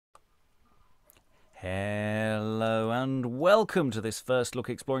Hello and welcome to this first look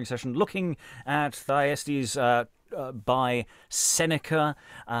exploring session looking at Thyestes by Seneca.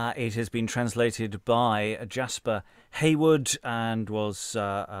 It has been translated by Jasper Heywood and was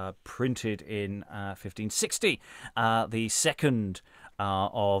printed in 1560. The second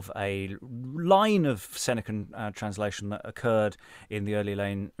of a line of Senecan translation that occurred in the early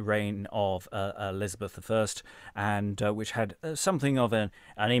reign of Elizabeth I, and which had something of an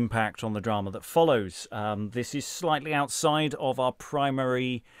impact on the drama that follows. This is slightly outside of our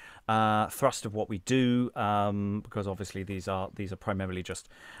primary thrust of what we do, because obviously these are primarily just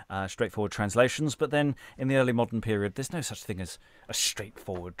straightforward translations. But then in the early modern period, there's no such thing as a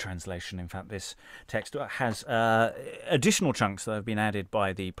straightforward translation. In fact, this text has additional chunks that have been added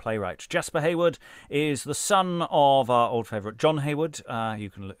by the playwright. Jasper Heywood is the son of our old favourite John Heywood,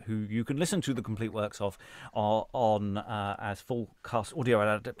 who you can listen to the complete works of on as full cast audio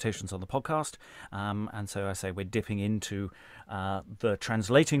adaptations on the podcast. And so I say we're dipping into the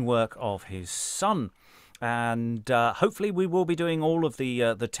translating work of his son. And hopefully we will be doing all of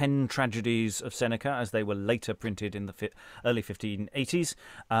the 10 tragedies of Seneca as they were later printed in the early 1580s,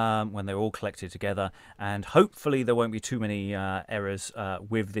 when they were all collected together. And hopefully there won't be too many errors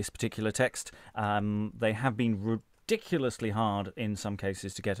with this particular text. They have been ridiculously hard in some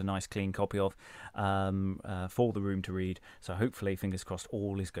cases to get a nice clean copy of for the room to read. So hopefully, fingers crossed,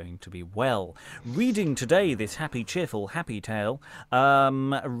 all is going to be well. Reading today this happy, cheerful, happy tale,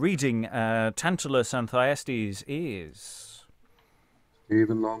 reading Tantalus and Thyestes is...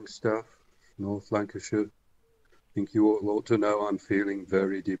 Stephen Longstaffe, North Lancashire. Think you ought to know I'm feeling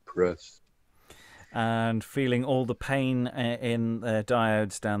very depressed. And feeling all the pain in the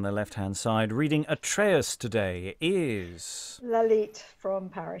diodes down the left-hand side. Reading Atreus today is... Lalitte from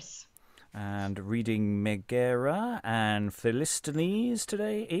Paris. And reading Megaera and Philisthenes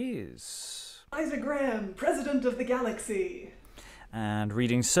today is... Liza Graham, President of the Galaxy. And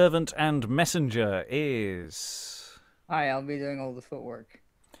reading Servant and Messenger is... Hi, I'll be doing all the footwork.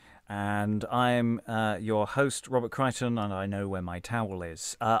 And I'm your host, Robert Crighton, and I know where my towel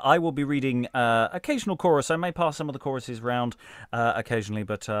is. I will be reading occasional chorus. I may pass some of the choruses around occasionally,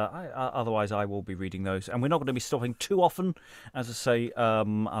 but otherwise I will be reading those. And we're not going to be stopping too often, as I say.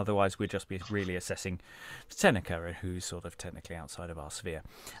 Otherwise, we'd just be really assessing Seneca, who's sort of technically outside of our sphere.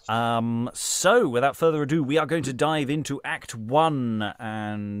 So, without further ado, we are going to dive into Act 1.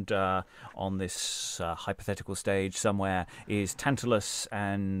 And on this hypothetical stage somewhere is Tantalus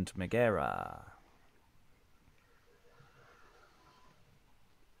and Megaera.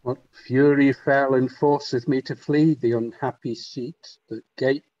 What fury fell and forceth me to flee the unhappy seat that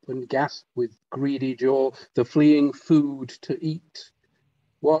gape and gasp with greedy jaw the fleeing food to eat?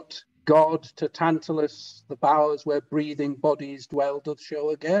 What God to Tantalus the bowers where breathing bodies dwell doth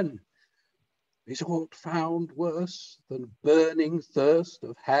show again? Is aught found worse than burning thirst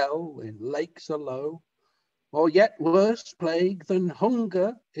of hell in lakes alow? Or yet worse plague than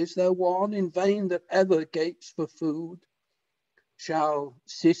hunger, is there one in vain that ever gapes for food? Shall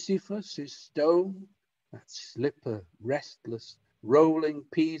Sisyphus' stone, that slipper restless, rolling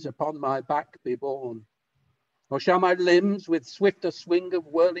peas upon my back be borne? Or shall my limbs with swifter swing of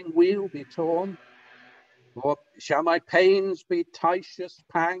whirling wheel be torn? Or shall my pains be Thyestes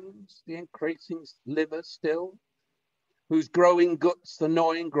pangs, the increasing liver still, whose growing guts the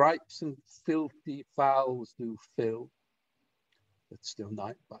gnawing gripes and filthy fowls do fill?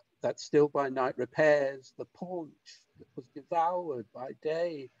 That still by night repairs the paunch that was devoured by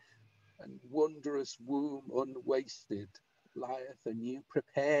day, and wondrous womb unwasted lieth a new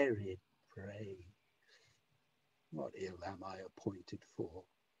prepared prey. What ill am I appointed for?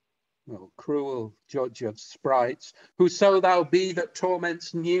 O cruel judge of sprites, whoso thou be that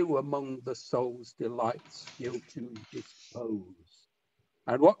torments new among the soul's delights, ill to dispose.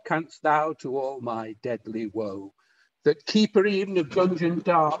 And what canst thou to all my deadly woe, that keeper even of dungeon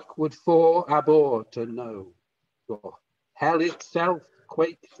dark would abhor to know? For hell itself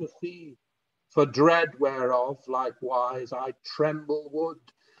quakes to see, for dread whereof likewise I tremble would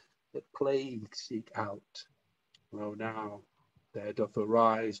that plague seek out. Oh, now there doth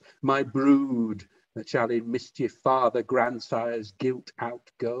arise my brood, that shall in mischief father grandsire's guilt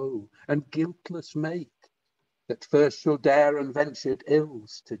outgo, and guiltless make, that first shall dare unventured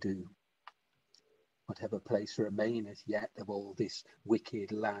ills to do. Whatever place remaineth yet of all this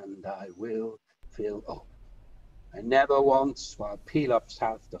wicked land, I will fill up, and never once, while Pelops'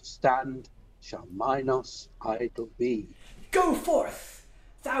 house doth stand, shall Minos idle be. Go forth,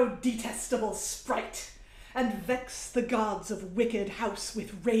 thou detestable sprite, and vex the gods of wicked house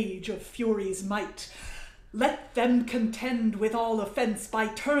with rage of fury's might. Let them contend with all offence by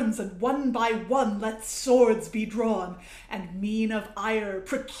turns, and one by one let swords be drawn, and mien of ire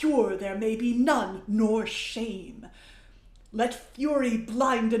procure there may be none, nor shame. Let fury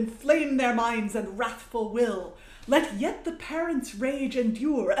blind and flame their minds and wrathful will. Let yet the parents' rage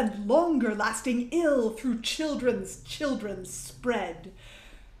endure, and longer lasting ill through children's children spread.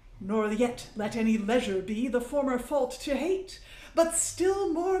 Nor yet let any leisure be the former fault to hate, but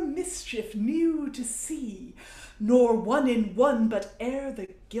still more mischief new to see, nor one in one, but ere the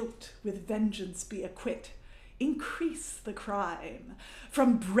guilt with vengeance be acquit, increase the crime.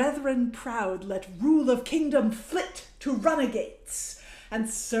 From brethren proud let rule of kingdom flit to runagates, and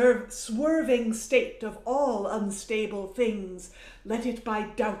swerving state of all unstable things, let it by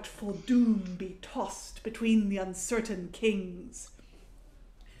doubtful doom be tossed between the uncertain kings.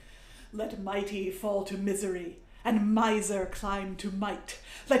 Let mighty fall to misery, and miser climb to might.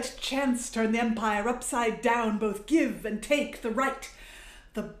 Let chance turn the empire upside down, both give and take the right.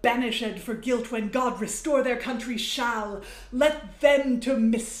 The banished for guilt when God restore their country shall. Let them to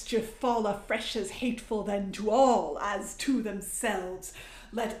mischief fall afresh as hateful then to all as to themselves.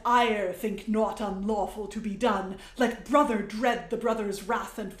 Let ire think naught unlawful to be done. Let brother dread the brother's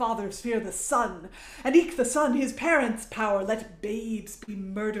wrath, and fathers fear the son. And eke the son his parents' power. Let babes be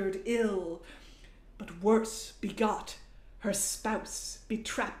murdered ill. But worse begot, her spouse be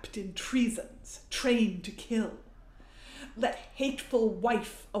trapped in treasons, trained to kill. Let hateful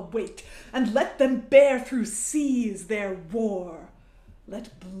wife await, and let them bear through seas their war.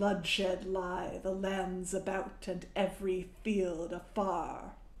 Let bloodshed lie the lands about, and every field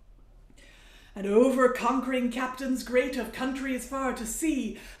afar. And over conquering captains great of countries far to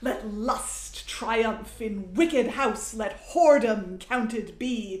see, let lust triumph in wicked house, let whoredom counted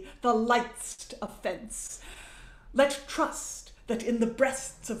be the light'st offence. Let trust that in the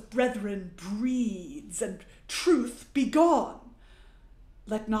breasts of brethren breeds, and truth be gone.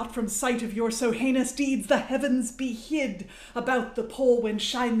 Let not from sight of your so heinous deeds the heavens be hid about the pole when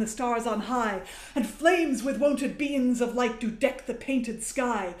shine the stars on high, and flames with wonted beams of light do deck the painted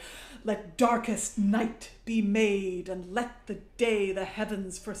sky. Let darkest night be made, and let the day the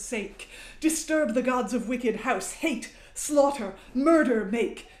heavens forsake. Disturb the gods of wicked house, hate, slaughter, murder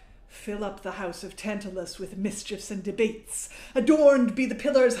make. Fill up the house of Tantalus with mischiefs and debates. Adorned be the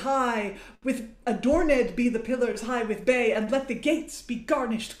pillars high with bay, and let the gates be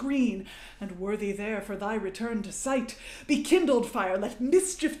garnished green, and worthy there for thy return to sight. Be kindled fire, let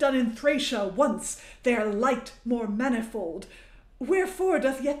mischief done in Thracia once their light more manifold. Wherefore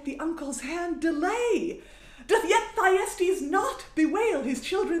doth yet the uncle's hand delay? Doth yet Thyestes not bewail his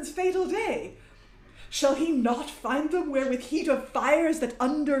children's fatal day? Shall he not find them where with heat of fires that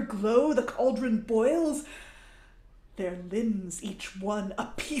underglow the cauldron boils? Their limbs each one a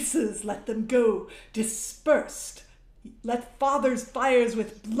pieces let them go, dispersed. Let fathers' fires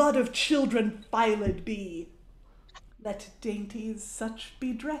with blood of children filed be. Let dainties such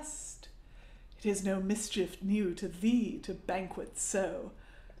be dressed. It is no mischief new to thee to banquet so.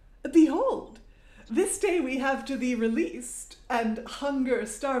 Behold, this day we have to thee released, and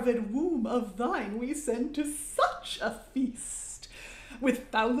hunger-starved womb of thine we send to such a feast.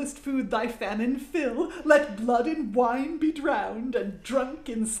 With foulest food thy famine fill, let blood in wine be drowned, and drunk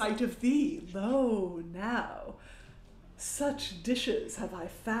in sight of thee. Lo, now, such dishes have I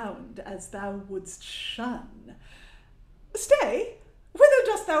found as thou wouldst shun. Stay, whither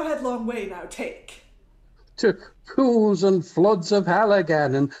dost thou headlong way now take? To pools and floods of hell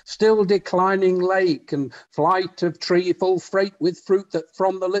again, and still declining lake, and flight of tree full freight with fruit that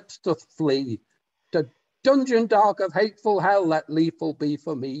from the lips doth flee. To dungeon dark of hateful hell let lethal be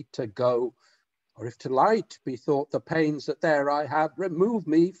for me to go. Or if to light be thought the pains that there I have, remove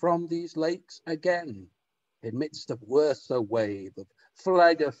me from these lakes again. In midst of worser wave of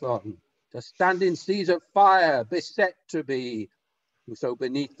Phlegathon, to stand in seas of fire, beset to be. Whoso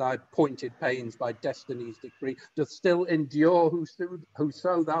beneath thy pointed pains by destiny's decree doth still endure,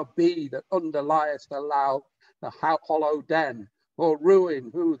 whoso thou be that underliest allow the hollow den, or ruin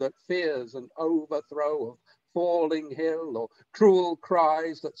who that fears an overthrow of falling hill, or cruel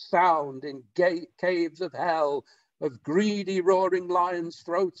cries that sound in caves of hell, of greedy roaring lions'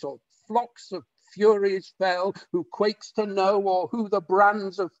 throats, or flocks of furies fell, who quakes to know, or who the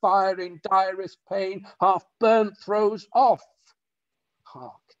brands of fire in direst pain half burnt throws off.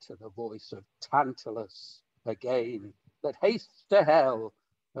 Hark to the voice of Tantalus again, that hastes to hell,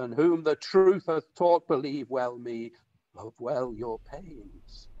 and whom the truth hath taught believe well me, love well your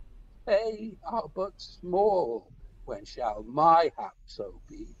pains. They are but small, when shall my hap so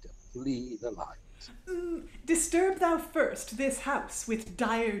be to flee the light? Disturb thou first this house with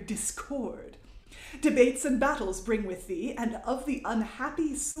dire discord. Debates and battles bring with thee, and of the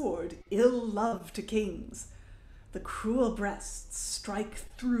unhappy sword ill love to kings. The cruel breasts strike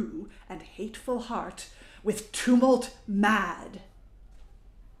through, and hateful heart with tumult mad.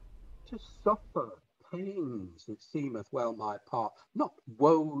 To suffer pains, it seemeth well my part, not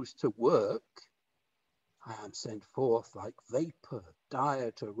woes to work. I am sent forth like vapour,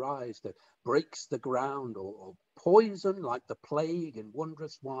 dire to rise, that breaks the ground, or poison like the plague in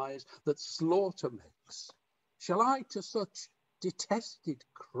wondrous wise that slaughter makes. Shall I to such detested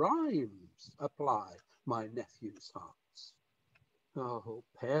crimes apply my nephew's hearts? Oh,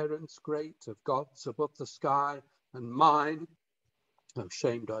 parents great of gods above the sky, and mine, oh,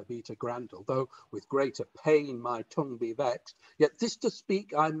 shamed I be to grant, although with greater pain my tongue be vexed, yet this to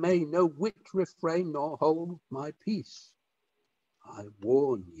speak I may no wit refrain, nor hold my peace. I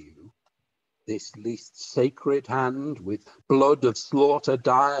warn you, this least sacred hand, with blood of slaughter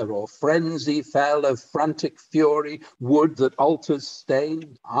dire, or frenzy fell of frantic fury, wood that altars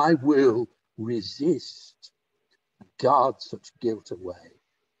stain, I will resist, and guard such guilt away.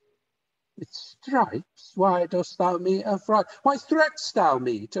 With stripes, why dost thou me affright? Why threat'st thou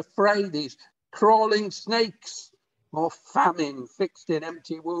me to fray these crawling snakes? Or famine fixed in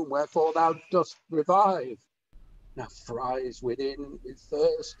empty womb, wherefore thou dost revive? Now fries within with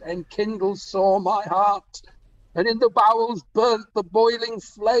thirst, enkindles sore my heart, and in the bowels burnt the boiling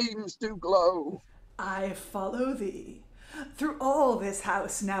flames do glow. I follow thee. Through all this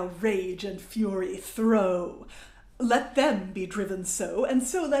house now rage and fury throw. Let them be driven so, and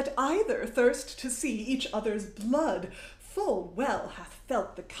so let either thirst to see each other's blood. Full well hath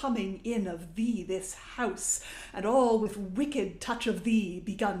felt the coming in of thee this house, and all with wicked touch of thee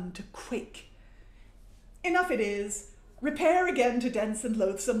begun to quake. Enough it is. Repair again to dense and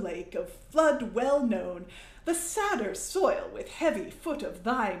loathsome lake, of flood well known. The sadder soil with heavy foot of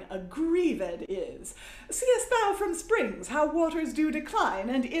thine aggrieved is. Seest thou from springs how waters do decline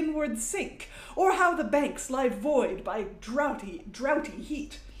and inward sink, or how the banks lie void by droughty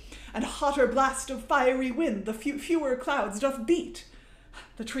heat, and hotter blast of fiery wind the fewer clouds doth beat?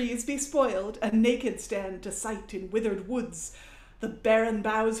 The trees be spoiled, and naked stand to sight in withered woods, the barren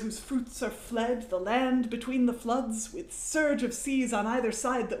boughs whose fruits are fled, the land between the floods, with surge of seas on either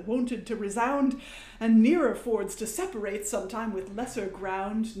side that wonted to resound, and nearer fords to separate sometime with lesser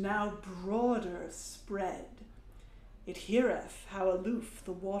ground, now broader spread. It heareth how aloof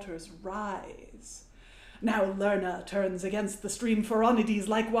the waters rise. Now Lerna turns against the stream Pharonides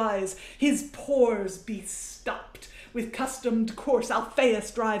likewise, his pores be stopped. With customed course Alpheus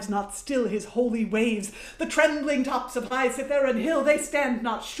drives not still his holy waves. The trembling tops of high Cytheran hill, they stand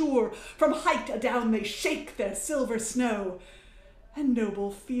not sure. From height adown they shake their silver snow. And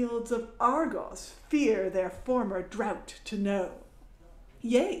noble fields of Argos fear their former drought to know.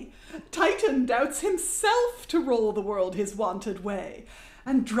 Yea, Titan doubts himself to roll the world his wonted way,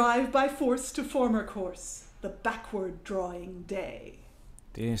 and drive by force to former course the backward drawing day.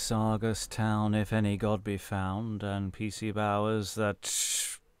 This Argus town, if any god be found, and peacy bowers that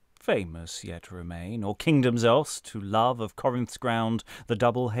famous yet remain, or kingdoms else to love of Corinth's ground, the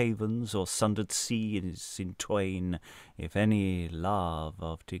double havens, or sundered sea is in twain, if any love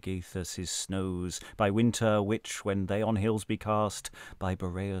of Thyestes' snows, by winter which, when they on hills be cast, by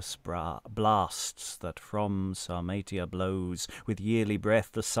Boreas blasts that from Sarmatia blows, with yearly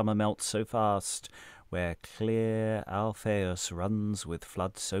breath the summer melts so fast, where clear Alpheus runs with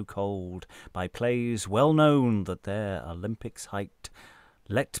flood so cold, by plays well known that their Olympics height,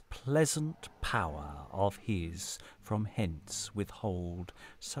 let pleasant power of his from hence withhold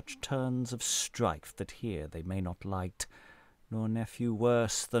such turns of strife that here they may not light, nor nephew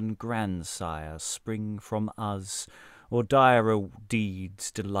worse than grandsire spring from us, or direr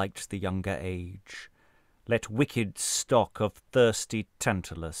deeds delight the younger age. Let wicked stock of thirsty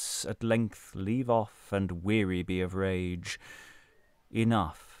Tantalus at length leave off, and weary be of rage.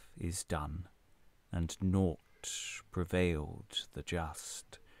 Enough is done, and naught prevailed the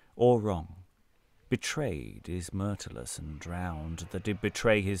just, or wrong. Betrayed is Myrtilus and drowned, that did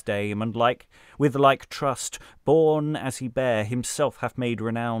betray his dame, and with like trust, born as he bare, himself hath made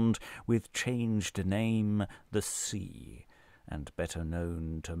renowned, with changed name, the sea, and better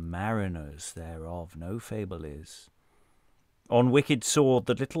known to mariners thereof no fable is. On wicked sword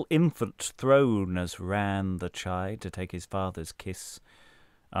the little infant thrown, as ran the chide to take his father's kiss,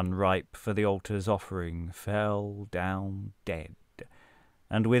 unripe for the altar's offering, fell down dead,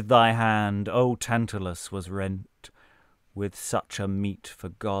 and with thy hand, O Tantalus, was rent, with such a meat for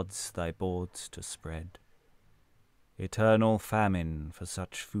gods thy boards to spread. Eternal famine for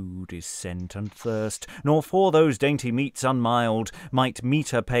such food is sent, and thirst, nor for those dainty meats unmild, might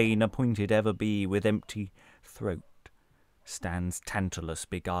meeter pain appointed ever be. With empty throat stands Tantalus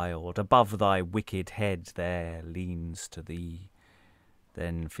beguiled, above thy wicked head there leans to thee.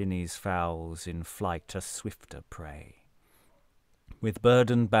 Then Phine's fowls in flight a swifter prey. With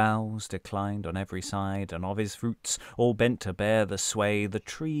burdened boughs declined on every side, and of his fruits all bent to bear the sway, the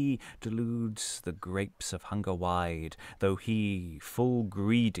tree deludes the grapes of hunger wide, though he, full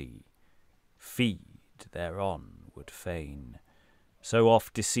greedy, feed thereon would fain. So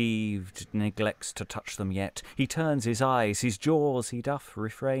oft deceived, neglects to touch them yet. He turns his eyes, his jaws he doth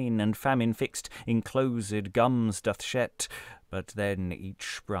refrain, and famine fixed in closed gums doth shet. But then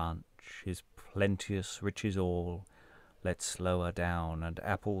each branch his plenteous riches all lets lower down, and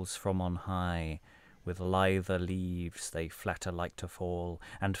apples from on high with lither leaves they flatter like to fall,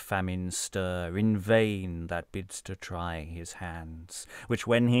 and famine stir in vain that bids to try his hands, which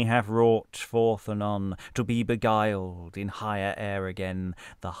when he hath wrought forth anon to be beguiled in higher air again,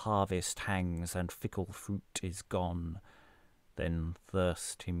 the harvest hangs and fickle fruit is gone. Then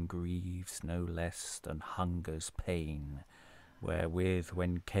thirst him grieves no less than hunger's pain, wherewith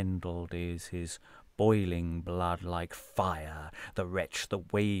when kindled is his boiling blood like fire, the wretch the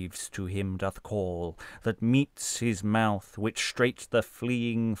waves to him doth call, that meets his mouth, which straight the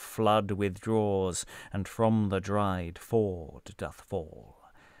fleeing flood withdraws, and from the dried ford doth fall,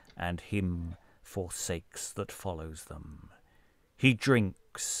 and him forsakes that follows them. He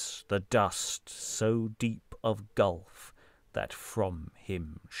drinks the dust so deep of gulf that from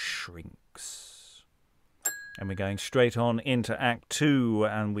him shrinks. And we're going straight on into Act 2,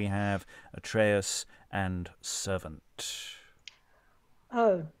 and we have Atreus and Servant.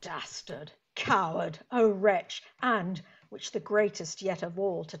 O dastard, coward, O wretch, and, which the greatest yet of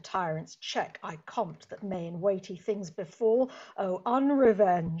all to tyrants' check I compte that may in weighty things befall, O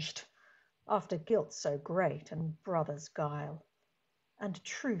unrevenged, after guilt so great and brother's guile. And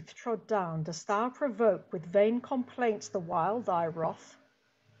truth trod down, dost thou provoke with vain complaints the while thy wrath?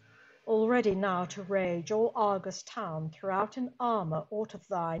 Already now to rage all Argos town throughout in armour aught of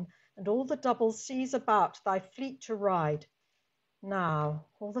thine, and all the double seas about thy fleet to ride. Now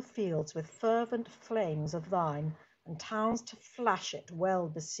all the fields with fervent flames of thine, and towns to flash it well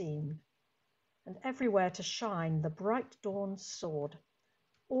beseem, and everywhere to shine the bright dawn's sword.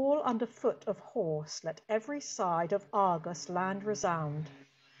 All under foot of horse let every side of Argos land resound,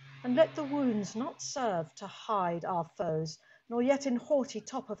 and let the wounds not serve to hide our foes, nor yet in haughty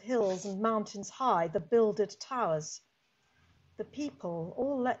top of hills and mountains high the builded towers. The people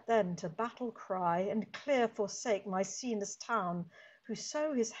all let then to battle cry, and clear forsake Maecenas' town, who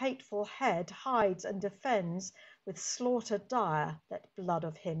so his hateful head hides and defends, with slaughter dire let blood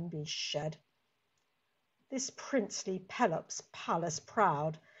of him be shed. This princely Pelops' palace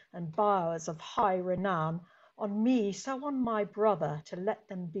proud, and bowers of high renown, on me, so on my brother, to let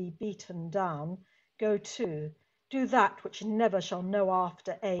them be beaten down, go to, do that which never shall no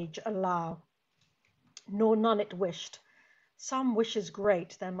after age allow, nor none it wished. Some wishes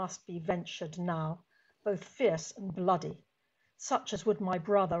great there must be ventured now, both fierce and bloody, such as would my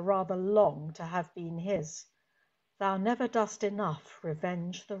brother rather long to have been his. Thou never dost enough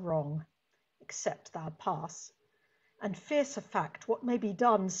revenge the wrong, except thou pass, and fiercer fact what may be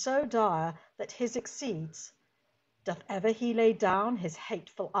done so dire that his exceeds. Doth ever he lay down his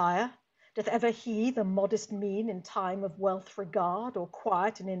hateful ire? Doth ever he the modest mean in time of wealth regard, or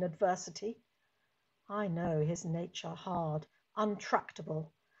quiet and in adversity? I know his nature hard,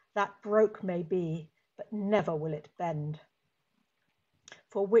 untractable, that broke may be, but never will it bend.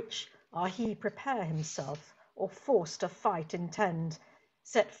 For which he prepare himself, or force to fight intend,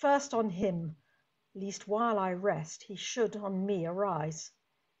 set first on him, lest while I rest he should on me arise.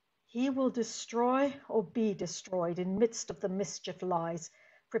 He will destroy or be destroyed in midst of the mischief lies,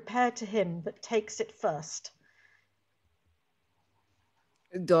 prepared to him that takes it first.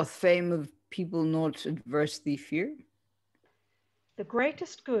 Doth fame of people not adversely fear? The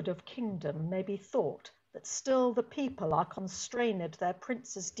greatest good of kingdom may be thought, that still the people are constrained their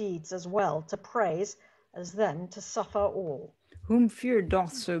prince's deeds as well to praise, as then to suffer all. Whom fear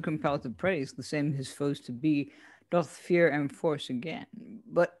doth so compel to praise, the same his foes to be, doth fear enforce again.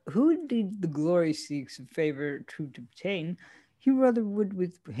 But who indeed the glory seeks of favour true to obtain, he rather would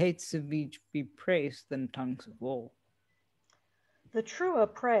with hates of each be praised than tongues of all. The truer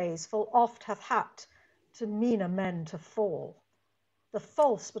praise full oft hath happed to meaner men to fall. The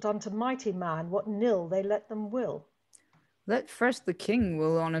false but unto mighty man what nil they let them will. Let first the king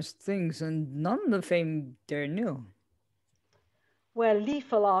will honest things, and none the fame dare nil. Where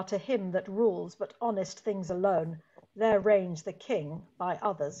lieful are to him that rules but honest things alone, There reigns the king, by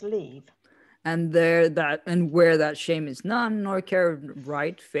others leave. And where that shame is none, nor care of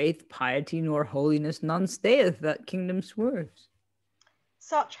right, faith, piety, nor holiness, none stayeth that kingdom swerves.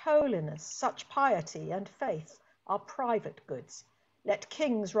 Such holiness, such piety and faith are private goods. Let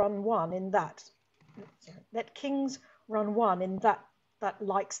kings run one in that. Let kings run one in that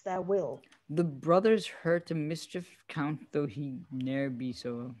likes their will. The brothers hurt a mischief count, though he ne'er be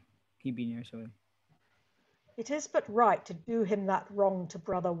so. He be ne'er so. It is but right to do him that wrong to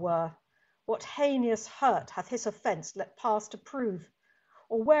brother were. What heinous hurt hath his offence let pass to prove?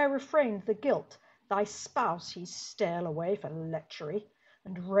 Or where refrained the guilt, thy spouse he stale away for lechery,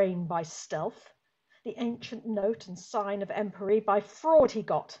 and reign by stealth? The ancient note and sign of empery by fraud he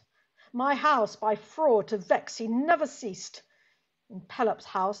got. My house by fraud to vex he never ceased. In Pelops'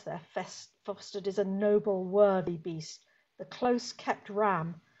 house there fostered is a noble worthy beast, the close-kept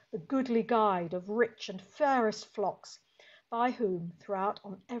ram, the goodly guide of rich and fairest flocks, by whom throughout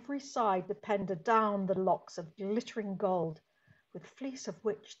on every side depended down the locks of glittering gold, with fleece of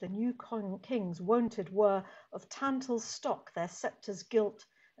which the new kings wonted were of Tantalus stock their sceptres gilt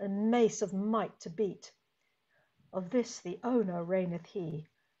and mace of might to beat. Of this the owner reigneth he,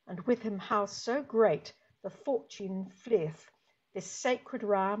 and with him house so great the fortune fleeth. This sacred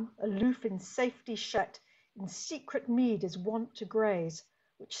ram, aloof in safety shet, in secret mead is wont to graze,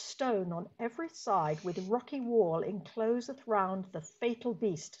 which stone on every side with rocky wall encloseth round the fatal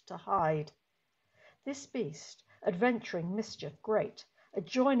beast to hide. This beast, adventuring mischief great,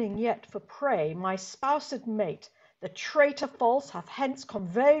 adjoining yet for prey my spoused mate, the traitor false hath hence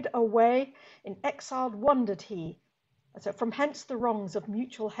conveyed away. In exile wandered he, so from hence the wrongs of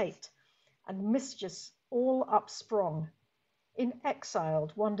mutual hate and mischiefs all upsprung. In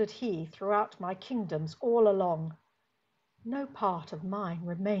exiled wandered he throughout my kingdoms all along. No part of mine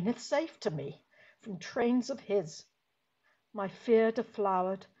remaineth safe to me from trains of his. My fear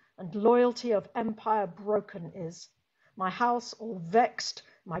deflowered, and loyalty of empire broken is. My house all vexed,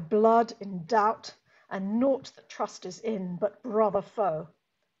 my blood in doubt, and naught that trust is in but brother foe.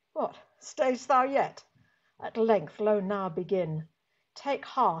 What, stay'st thou yet? At length lo now begin. Take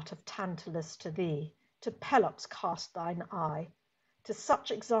heart of Tantalus to thee, to Pelops cast thine eye. To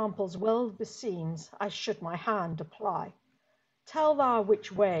such examples well beseems I should my hand apply. Tell thou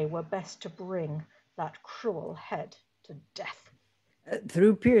which way were best to bring that cruel head to death.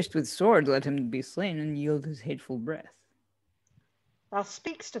 Through pierced with sword let him be slain, and yield his hateful breath. Thou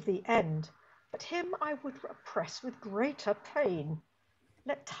speak'st of the end, but him I would oppress with greater pain.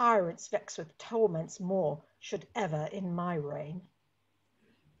 Let tyrants vex with torments more, should ever in my reign.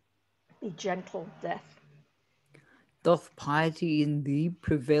 Be gentle, death. Doth piety in thee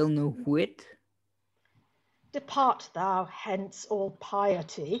prevail no whit? Depart thou hence, all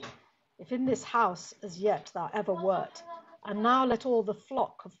piety, if in this house as yet thou ever wert. And now let all the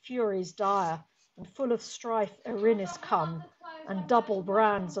flock of furies dire and full of strife Erinnys come, and double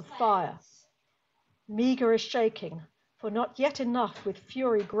brands of fire. Meagre is shaking, for not yet enough with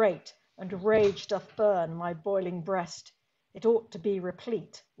fury great and rage doth burn my boiling breast. It ought to be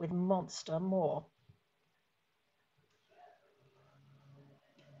replete with monster more.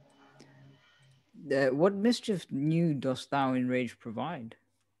 What mischief new dost thou in rage provide?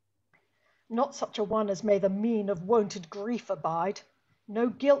 Not such a one as may the mean of wonted grief abide. No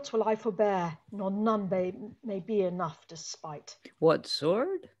guilt will I forbear, nor none may be enough despite. What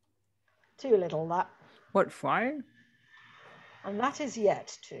sword? Too little that, What fire? and that is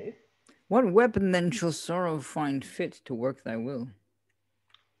yet too. What weapon then shall sorrow find fit to work thy will?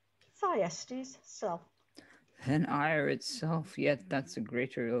 Thyestes' self. Then ire itself, yet that's a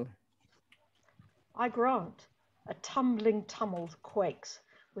greater ill. I grant, a tumbling tumult quakes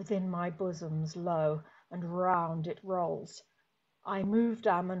within my bosom's low, and round it rolls. I moved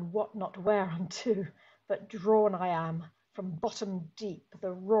am, and wot not whereunto, but drawn I am from bottom deep.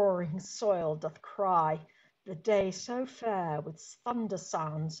 The roaring soil doth cry. The day so fair with thunder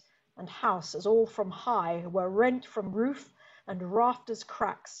sounds, and houses all from high were rent from roof, and rafters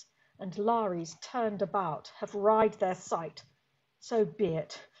cracks, and lares turned about have wried their sight. So be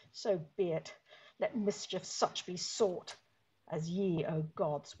it, so be it. Let mischief such be sought, as ye, O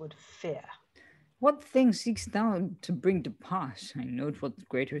gods, would fear. What thing seek'st thou to bring to pass? I note what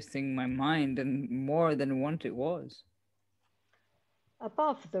greater thing my mind, and more than wont it was.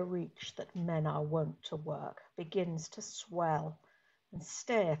 Above the reach that men are wont to work begins to swell, and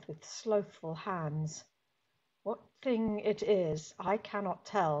stayeth with slothful hands. What thing it is I cannot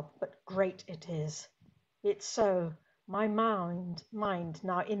tell, but great it is. It so, my mind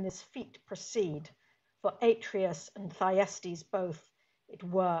now in this feat proceed, for Atreus and Thyestes both, it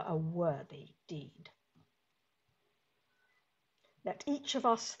were a worthy deed. Let each of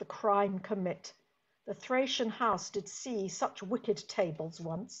us the crime commit. The Thracian house did see such wicked tables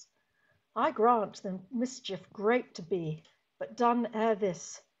once. I grant the mischief great to be, but done ere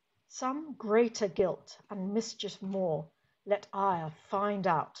this. Some greater guilt and mischief more, let ire find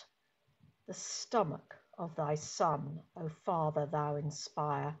out. The stomach of thy son, O Father, thou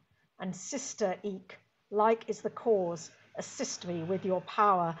inspire, and sister eke, like is the cause, assist me with your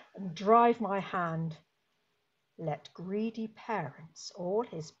power, and drive my hand. Let greedy parents all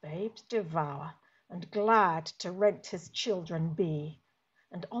his babes devour, and glad to rent his children be,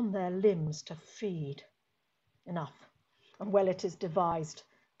 and on their limbs to feed. Enough, and well it is devised,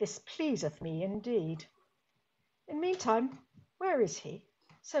 this pleaseth me indeed. In meantime, where is he,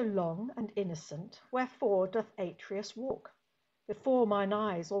 so long and innocent? Wherefore doth Atreus walk before mine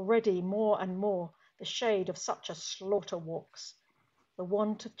eyes? Already more and more the shade of such a slaughter walks, the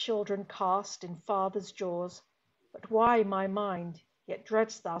want of children cast in fathers' jaws. But why, my mind, yet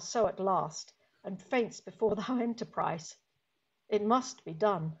dreadst thou so at last, and faint'st before thou enterprise? It must be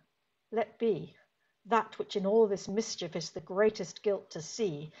done. Let be. That which in all this mischief is the greatest guilt to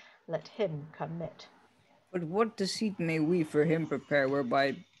see, let him commit. But what deceit may we for him prepare,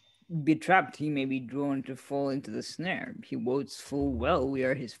 whereby betrapped he may be drawn to fall into the snare? He wotes full well we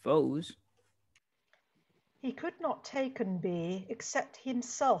are his foes. He could not taken be, except he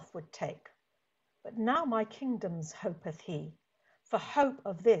himself would take. But now my kingdoms hopeth he. For hope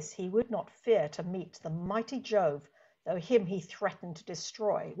of this he would not fear to meet the mighty Jove, though him he threatened to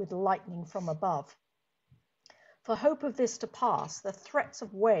destroy with lightning from above. For hope of this to pass, the threats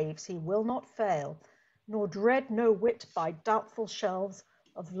of waves he will not fail, nor dread no whit by doubtful shelves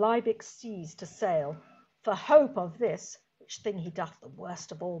of Lybic seas to sail. For hope of this, which thing he doth the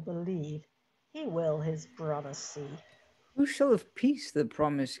worst of all believe, he will his brother see. Who shall of peace the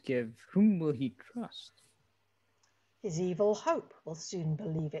promise give? Whom will he trust? His evil hope will soon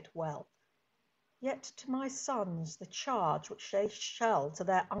believe it well. Yet to my sons the charge which they shall to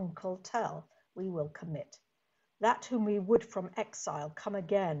their uncle tell, we will commit. That whom we would from exile come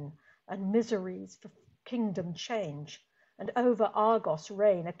again, and miseries for kingdom change, and over Argos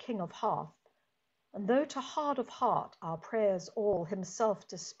reign a king of half. And though to hard of heart our prayers all himself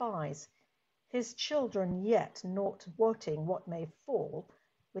despise, his children yet naught wotting what may fall,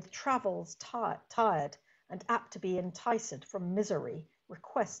 with travels tired, and apt to be enticed from misery,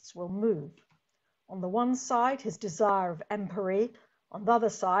 requests will move. On the one side his desire of empery, on the other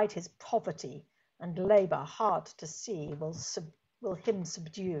side his poverty, and labour hard to see will him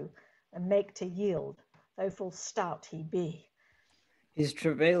subdue, and make to yield, though full stout he be. His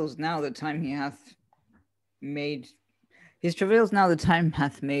travails now the time hath made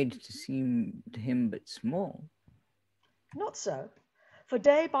to seem to him but small. Not so, for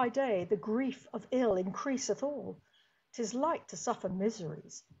day by day the grief of ill increaseth all. 'Tis light to suffer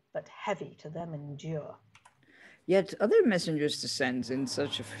miseries, but heavy to them endure. Yet other messengers to send in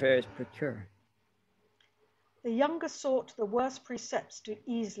such affairs procure. The younger sort the worst precepts do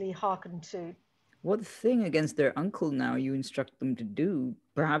easily hearken to. What thing against their uncle now you instruct them to do?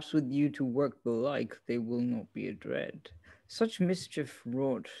 Perhaps with you to work the like, they will not be adread. Such mischief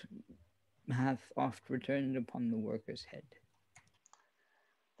wrought hath oft returned upon the worker's head.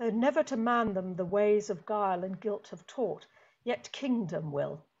 Though never to man them the ways of guile and guilt have taught, yet kingdom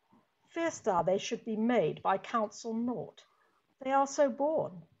will. Fear'st thou they should be made by counsel naught? They are so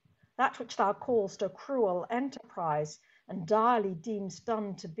born. That which thou call'st a cruel enterprise, and direly deem'st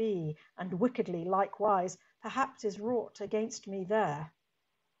done to be, and wickedly likewise, perhaps is wrought against me there.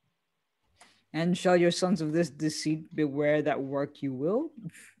 And shall your sons of this deceit beware that work you will?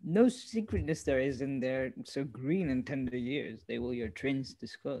 No secretness there is in their so green and tender years, they will your trains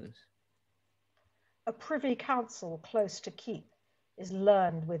disclose. A privy counsel close to keep is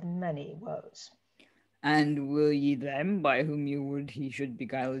learned with many woes. And will ye them, by whom you would he should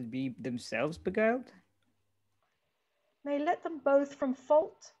beguiled, be themselves beguiled? Nay, let them both from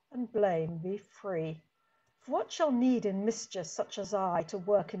fault and blame be free. For what shall need in mischief such as I to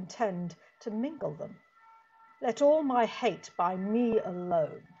work intend, to mingle them? Let all my hate by me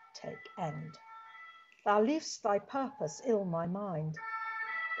alone take end. Thou leav'st thy purpose ill my mind.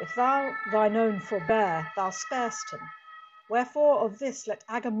 If thou thine own forbear, thou sparest him. Wherefore of this let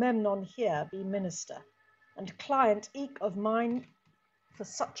Agamemnon here be minister, and client eke of mine for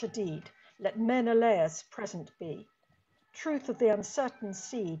such a deed. Let Menelaus present be. Truth of the uncertain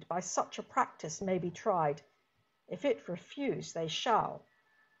seed by such a practice may be tried. If it refuse, they shall.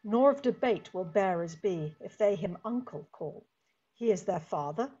 Nor of debate will bearers be, if they him uncle call. He is their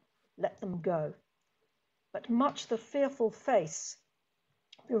father, let them go. But much the fearful face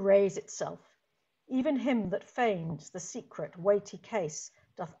bewrays itself, Even him that feigns the secret weighty case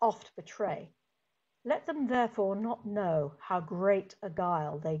doth oft betray. Let them therefore not know how great a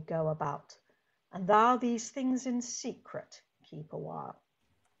guile they go about, and thou these things in secret keep awhile.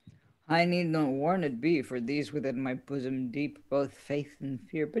 I need not warned be, for these within my bosom deep, both faith and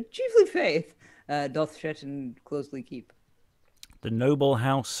fear, but chiefly faith, doth shut and closely keep. The noble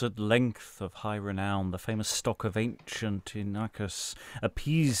house at length of high renown, the famous stock of ancient Inachus,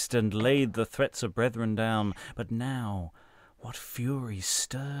 appeased and laid the threats of brethren down. But now, what fury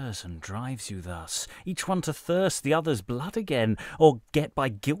stirs and drives you thus, each one to thirst the other's blood again, or get by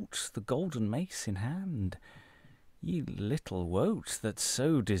guilt the golden mace in hand? Ye little wot that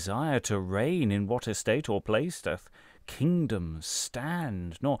so desire to reign in what estate or place doth kingdoms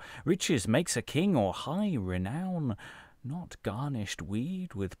stand, nor riches makes a king or high renown, not garnished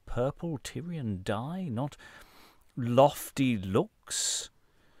weed with purple Tyrian dye, not lofty looks,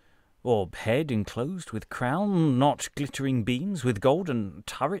 or head enclosed with crown, not glittering beams with golden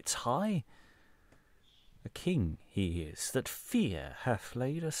turrets high. A king he is, that fear hath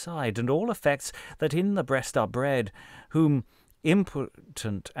laid aside, and all effects that in the breast are bred, whom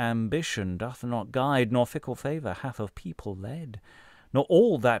impotent ambition doth not guide, nor fickle favour hath of people led, nor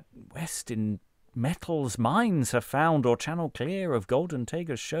all that west in metals mines have found, or channel clear of golden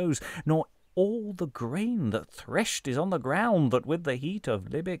Tagus shows, nor all the grain that threshed is on the ground, that with the heat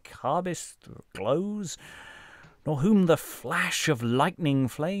of Libyc harvest glows, nor whom the flash of lightning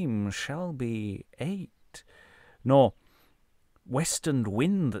flame shall be ate, nor western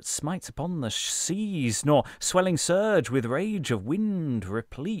wind that smites upon the seas, nor swelling surge with rage of wind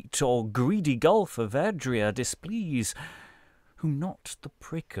replete, or greedy gulf of Adria displease, whom not the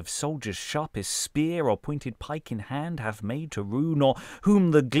prick of soldier's sharpest spear or pointed pike in hand hath made to rue, nor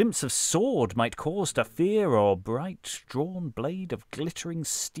whom the glimpse of sword might cause to fear, or bright drawn blade of glittering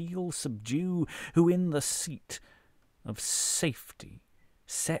steel subdue, who in the seat of safety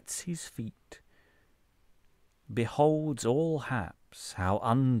sets his feet, beholds all haps how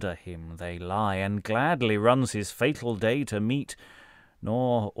under him they lie, and gladly runs his fatal day to meet,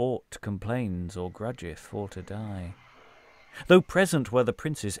 nor aught complains or grudgeth for to die. Though present were the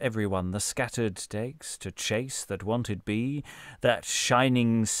princes every one, the scattered stakes to chase that wanted be, that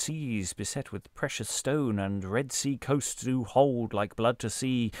shining seas beset with precious stone, and Red Sea coasts do hold like blood to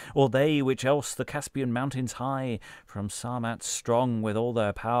see, or they which else the Caspian mountains high from Sarmat strong with all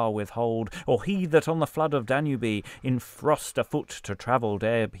their power withhold, or he that on the flood of Danube in frost afoot to travel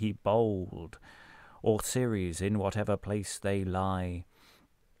dare he bold, or Ceres in whatever place they lie,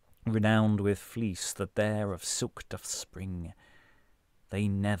 renowned with fleece that there of silk doth spring, they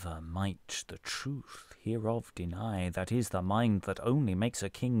never might the truth hereof deny. That is the mind that only makes a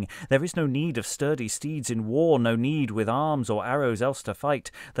king. There is no need of sturdy steeds in war, no need with arms or arrows else to fight,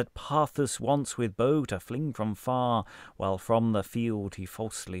 that Parthus wants with bow to fling from far, while from the field he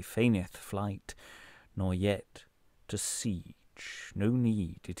falsely feigneth flight, nor yet to siege. No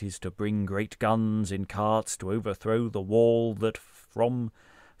need it is to bring great guns in carts to overthrow the wall that from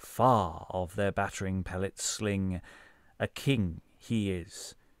far of their battering pellets sling. A king he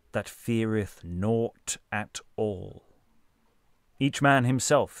is, that feareth naught at all. Each man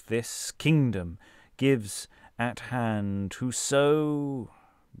himself this kingdom gives at hand, whoso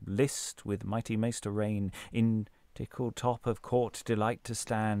list with mighty mace to reign, in tickled top of court delight to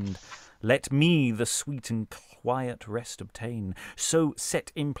stand. Let me the sweet and quiet rest obtain, so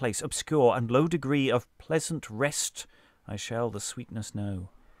set in place obscure and low degree of pleasant rest I shall the sweetness know.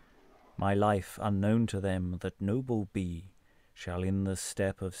 My life unknown to them that noble be, shall in the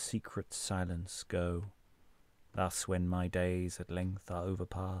step of secret silence go. Thus when my days at length are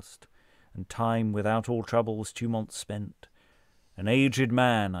overpast, and time without all troubles tumult spent, an aged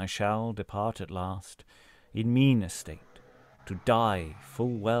man I shall depart at last, in mean estate, to die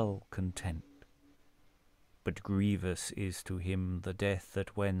full well content. But grievous is to him the death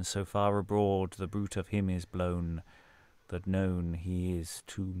that when so far abroad the bruit of him is blown, that known he is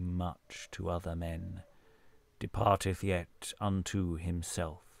too much to other men, departeth yet unto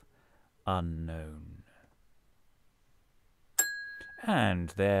himself unknown.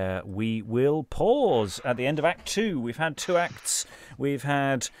 And there we will pause at the end of Act 2. We've had 2 acts. We've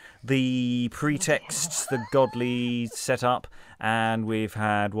had the pretext, the godly setup, and we've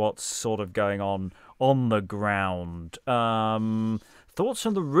had what's sort of going on the ground. Thoughts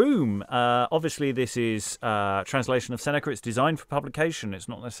on the room? Obviously, this is a translation of Seneca. It's designed for publication. It's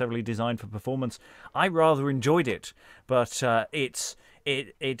not necessarily designed for performance. I rather enjoyed it, but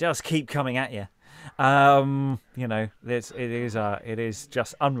it does keep coming at you. You know, it is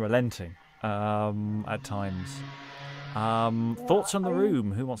just unrelenting at times. Thoughts on the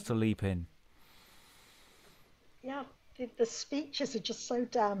room? Who wants to leap in? yeah, the speeches are just so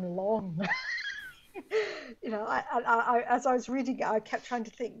damn long. As I was reading it, I kept trying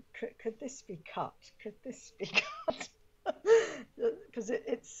to think, could this be cut? Could this be cut? Because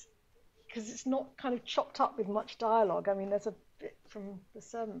it's not kind of chopped up with much dialogue. I mean, there's a bit from the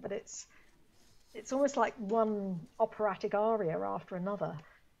servant, but it's almost like one operatic aria after another.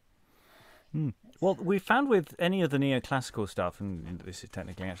 Well, we found with any of the neoclassical stuff, and this is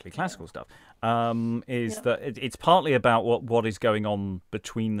technically actually classical stuff, that it's partly about what is going on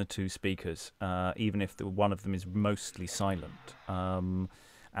between the two speakers, even if one of them is mostly silent.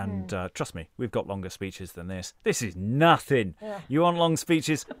 Trust me, we've got longer speeches than this. This is nothing. Yeah. You want long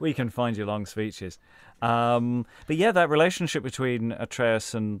speeches? We can find you long speeches. But yeah, that relationship between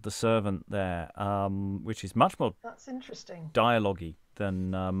Atreus and the servant there, which is much more that's interesting dialogue-y than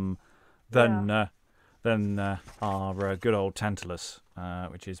our good old Tantalus,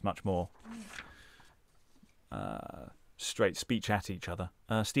 which is much more straight speech at each other.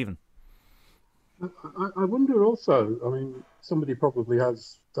 Stephen? I wonder also, I mean, somebody probably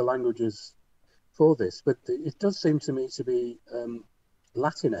has the languages for this, but it does seem to me to be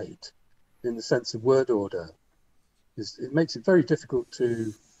Latinate in the sense of word order. It makes it very difficult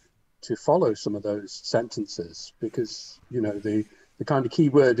to follow some of those sentences because, the kind of key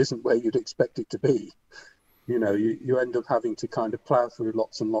word isn't where you'd expect it to be. You end up having to kind of plow through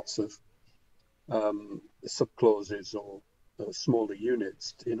lots and lots of subclauses or smaller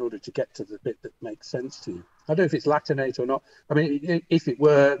units in order to get to the bit that makes sense to you. I don't know if it's Latinate or not. I mean, if it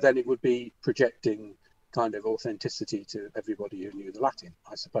were, then it would be projecting kind of authenticity to everybody who knew the Latin,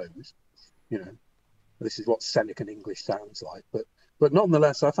 I suppose. This is what Seneca English sounds like. But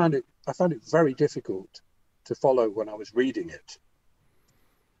nonetheless, I found it very difficult to follow when I was reading it.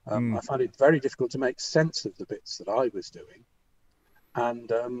 I found it very difficult to make sense of the bits that I was doing,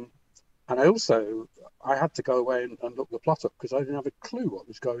 and I had to go away and look the plot up because I didn't have a clue what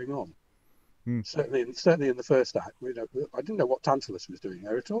was going on. Certainly in the first act, I didn't know what Tantalus was doing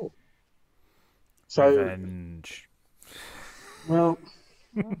there at all. So, revenge. Well,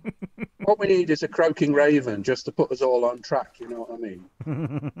 what we need is a croaking raven just to put us all on track. You know what I mean?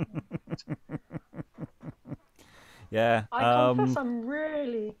 Yeah. I confess I'm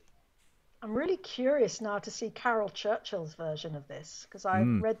really curious now to see Carol Churchill's version of this because I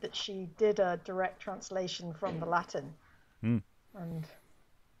read that she did a direct translation from the Latin. And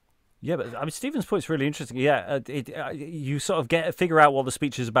yeah, but I mean, Stephen's point is really interesting. Yeah, you sort of figure out what the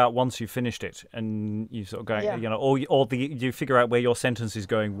speech is about once you've finished it, and you sort of go, you figure out where your sentence is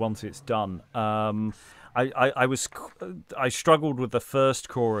going once it's done. I struggled with the first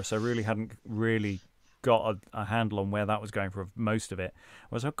chorus. I really hadn't got a handle on where that was going for most of it.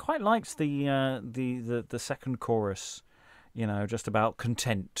 Whereas I quite liked the second chorus, just about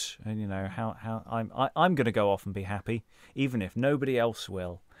content and how I'm going to go off and be happy, even if nobody else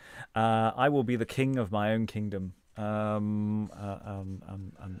will. I will be the king of my own kingdom, and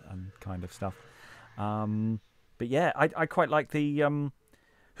kind of stuff. But yeah, I quite like the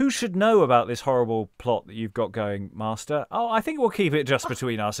who should know about this horrible plot that you've got going, Master? Oh, I think we'll keep it just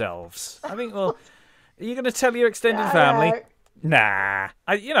between ourselves. I think we'll. Are you going to tell your extended family? Nah.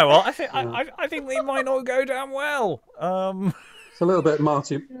 You know what? I think they might not go down well. It's a little bit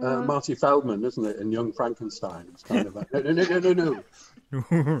Marty Feldman, isn't it? In Young Frankenstein. It's kind of like, no.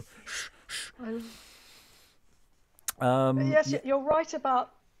 Yes, you're right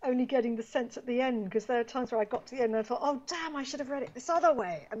about only getting the sense at the end because there are times where I got to the end and I thought, oh, damn, I should have read it this other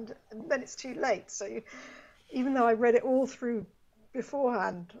way. And then it's too late. So even though I read it all through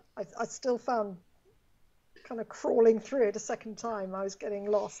beforehand, I still found kind of crawling through it a second time. I was getting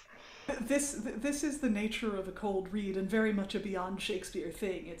lost. This is the nature of a cold read and very much a Beyond Shakespeare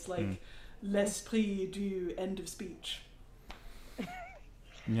thing. It's like l'esprit du end of speech.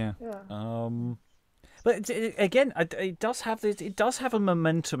 Yeah. But again, it does have this. It does have a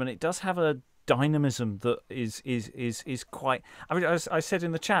momentum, and it does have a dynamism that is quite. I mean, as I said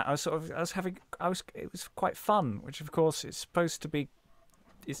in the chat, it was quite fun, which of course it's supposed to be.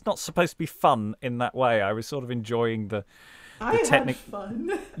 It's not supposed to be fun in that way. I was sort of enjoying the technique. Had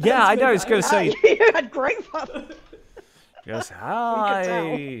fun. Yeah, I know. I was going to say you had great fun. Yes,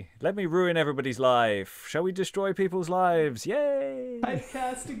 hi. Let me ruin everybody's life. Shall we destroy people's lives? Yay! I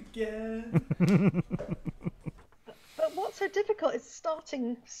cast again. But what's so difficult is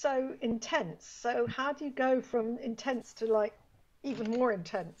starting so intense. So how do you go from intense to like even more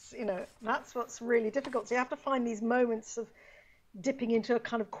intense? That's what's really difficult. So you have to find these moments of dipping into a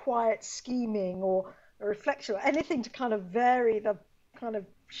kind of quiet scheming or a reflection or anything to kind of vary the kind of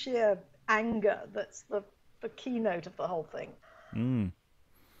sheer anger that's the keynote of the whole thing.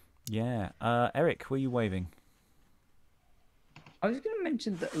 Yeah. Eric, were you waving? I was going to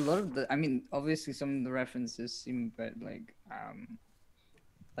mention that a lot of I mean, obviously some of the references seem a bit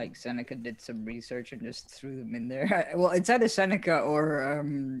like Seneca did some research and just threw them in there. Well, it's either Seneca or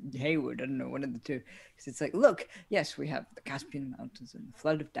Heywood. I don't know, one of the two. Because it's like, look, yes, we have the Caspian Mountains and the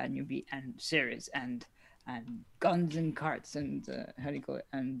flood of Danube and Ceres and guns and carts and how do you call it?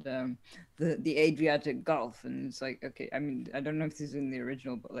 And the Adriatic Gulf. And it's like, okay, I mean, I don't know if this is in the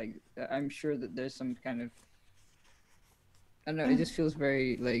original, but like, I'm sure that there's some kind of, I don't know, it just feels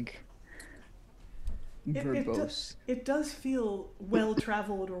very like verbose. It does feel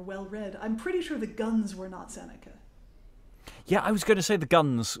well-traveled or well-read. I'm pretty sure the guns were not Seneca. Yeah, I was going to say the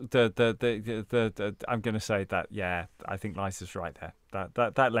guns. I'm going to say that. Yeah, I think Liza's right there.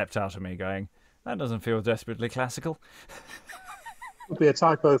 That leapt out of me, going, that doesn't feel desperately classical. Would be a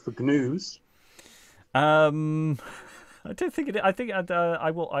typo for gnus. I don't think it. I think I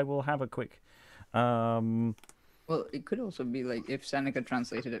will have a quick. Well, it could also be like if Seneca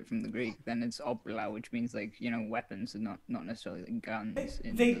translated it from the Greek, then it's opula, which means like, you know, weapons and not necessarily like guns.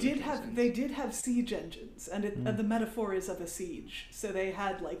 They did have siege engines, and the metaphor is of a siege. So they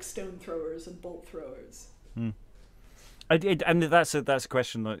had like stone throwers and bolt throwers. And that's a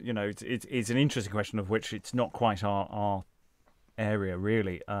question that, you know, it's an interesting question of which it's not quite our area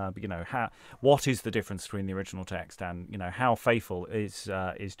really. But, you know, what is the difference between the original text and, you know, how faithful is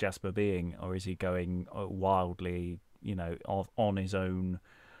Jasper being, or is he going wildly, you know, on his own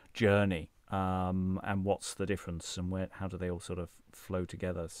journey? And what's the difference, and how do they all sort of flow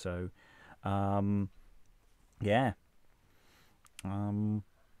together? So, yeah.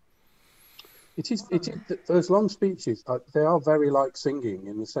 It is those long speeches. They are very like singing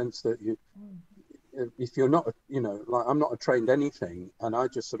in the sense that if you're not, you know, like I'm not a trained anything, and I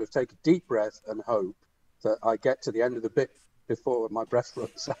just sort of take a deep breath and hope that I get to the end of the bit before my breath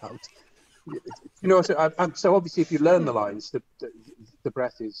runs out. You know, so obviously if you learn the lines, the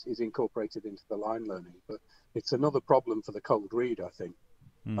breath is incorporated into the line learning, but it's another problem for the cold read, I think.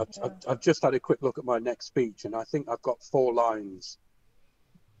 I've just had a quick look at my next speech, and I think I've got 4 lines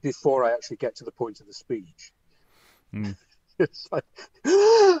before I actually get to the point of the speech. It's like...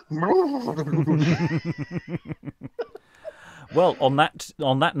 Well, on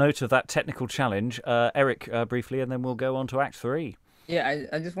that note of that technical challenge, Eric, briefly, and then we'll go on to Act 3. Yeah,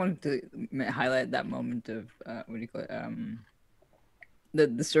 I just wanted to highlight that moment of what do you call it?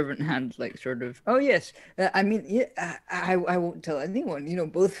 The servant had like sort of, oh yes, I mean, yeah, I won't tell anyone, you know,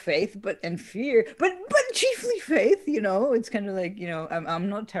 both faith and fear, but chiefly faith, you know. It's kind of like, you know, I'm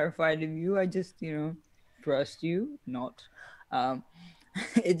not terrified of you, I just, you know, trust you, not.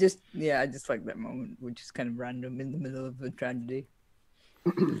 It just, yeah, I just like that moment, which is kind of random in the middle of a tragedy.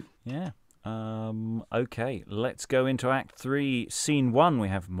 Yeah. Okay, let's go into Act 3, Scene 1. We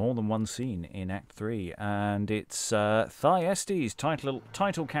have more than one scene in Act 3, and it's Thyestes, title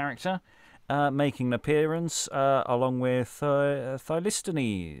character, making an appearance along with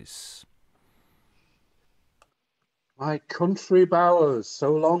Philisthenes. My country bowers,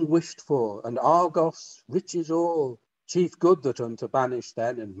 so long wished for, and Argos, riches all, chief good that unto banish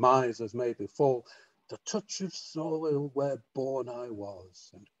then, and misers may befall, the touch of soil where born I was,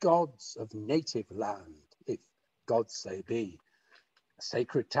 and gods of native land, if gods they be.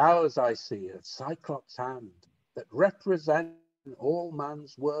 Sacred towers I see of Cyclops' hand, that represent all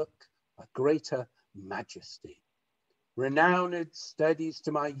man's work, a greater majesty. Renowned steadies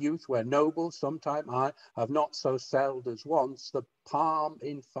to my youth, where noble sometime I have not so sailed as once, the palm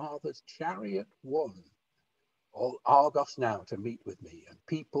in father's chariot won. All Argos now to meet with me, and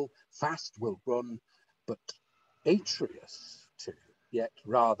people fast will run, but Atreus too, yet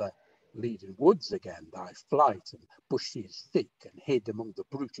rather lead in woods again thy flight, and bushes thick and hid among the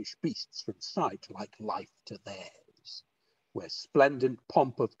brutish beasts from sight, like life to theirs, where splendid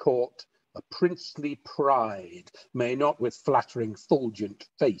pomp of court, a princely pride, may not with flattering fulgent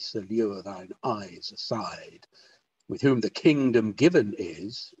face allure thine eyes aside, with whom the kingdom given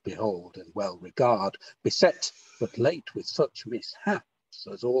is, behold and well regard, beset but late with such mishaps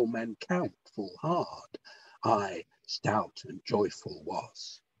as all men count full hard. I stout and joyful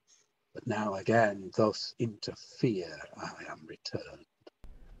was, but now again thus into fear I am returned.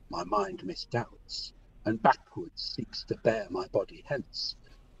 My mind misdoubts, and backwards seeks to bear my body hence,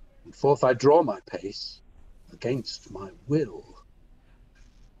 and forth I draw my pace against my will.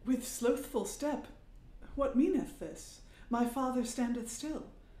 With slothful step, what meaneth this? My father standeth still,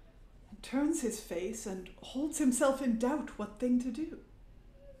 and turns his face, and holds himself in doubt what thing to do.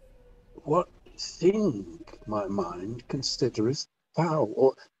 What thing, my mind, considerest thou,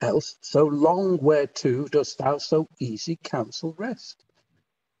 or else so long whereto dost thou so easy counsel rest?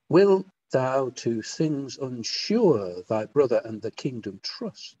 Will thou to things unsure thy brother and the kingdom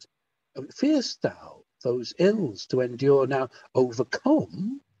trust? Fear'st thou those ills to endure now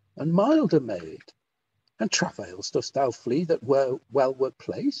overcome and milder made? And travails dost thou flee that well were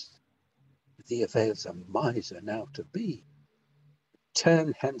placed? Thee avails a miser now to be.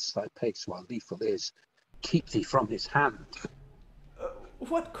 Turn hence thy pace while lethal is. Keep thee from his hand.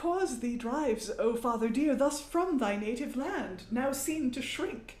 What cause thee drives, O father dear, thus from thy native land, now seen to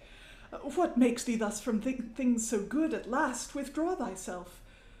shrink? What makes thee thus from things so good at last withdraw thyself?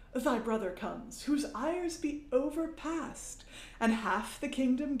 Thy brother comes, whose ires be overpast, and half the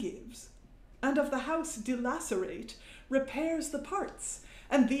kingdom gives, and of the house delacerate, repairs the parts,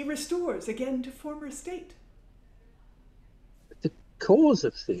 and thee restores again to former state. The cause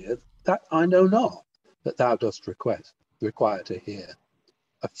of fear, that I know not, that thou dost require to hear.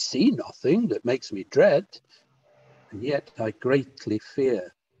 I see nothing that makes me dread, and yet I greatly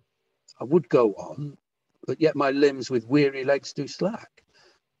fear. I would go on, but yet my limbs with weary legs do slack,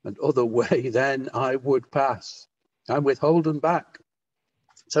 and other way then I would pass. I'm withholden back.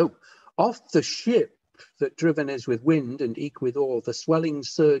 So off the ship that driven is with wind and eke with oar, the swelling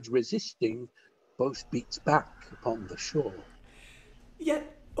surge resisting, both beats back upon the shore.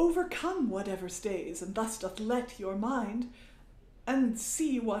 Yet overcome whatever stays, and thus doth let your mind, and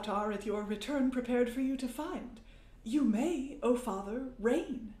see what are at your return prepared for you to find. You may, O father,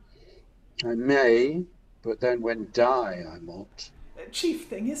 reign. I may, but then when die I mought. Chief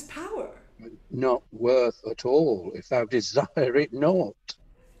thing is power. Not worth at all, if thou desire it not.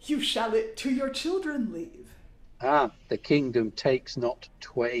 You shall it to your children leave. The kingdom takes not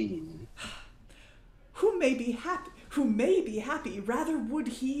twain. Who may be happy, rather would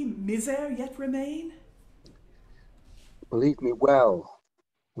he miser yet remain? Believe me well,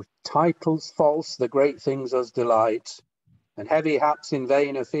 with titles false the great things us delight, and heavy haps in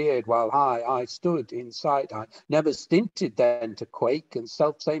vain are feared, while high I stood in sight. I never stinted then to quake, and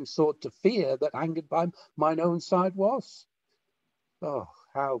self-same sort to fear that angered by mine own side was. Oh,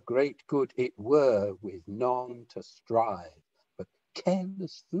 how great good it were with none to strive, but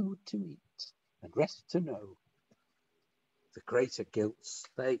careless food to eat, and rest to know. The greater guilts,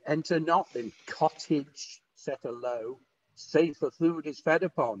 they enter not in cottage set alow, safer food is fed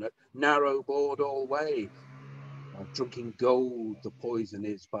upon at narrow board all way. While drinking gold the poison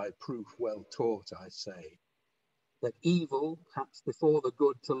is, by proof well taught, I say. That evil, perhaps before the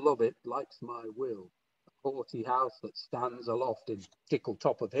good, to love it likes my will. A haughty house that stands aloft in tickle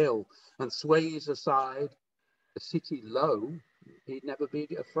top of hill, and sways aside, the city low, he'd never be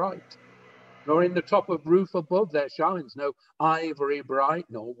affright. Nor in the top of roof above there shines no ivory bright,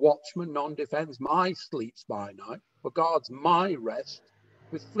 nor watchman none defends my sleeps by night, or guards my rest.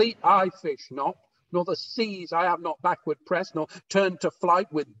 With fleet I fish not, nor the seas I have not backward pressed, nor turned to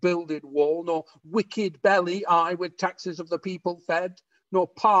flight with builded wall, nor wicked belly I with taxes of the people fed, nor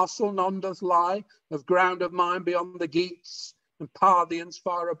parcel none doth lie of ground of mine beyond the Geats and Parthians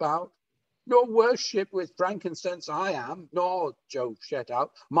far about. Nor worship with frankincense I am, nor Jove shed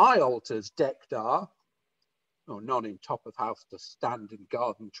out, my altars decked are. Nor none in top of house to stand in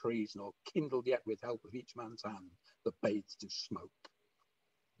garden trees, nor kindled yet with help of each man's hand the bathes do smoke.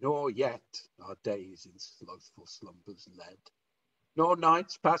 Nor yet are days in slothful slumbers led, nor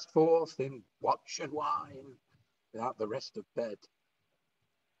nights passed forth in watch and wine, without the rest of bed.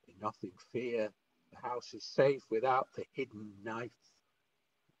 In nothing fear, the house is safe without the hidden knife.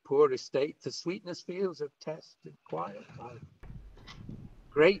 Poor estate the sweetness feels of test and quiet life.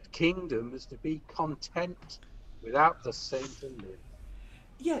 Great kingdom is to be content without the same to live.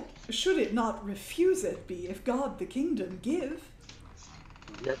 Yet should it not refuse it be, if God the kingdom give?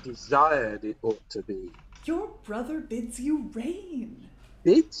 Yet desired it ought to be. Your brother bids you reign.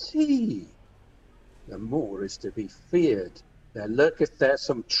 Bids he? The more is to be feared. There lurketh there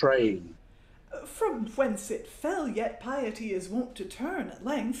some train. From whence it fell, yet piety is wont to turn at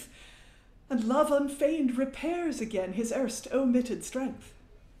length, and love unfeigned repairs again his erst omitted strength.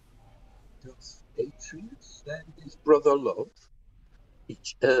 Does Atreus then his brother love?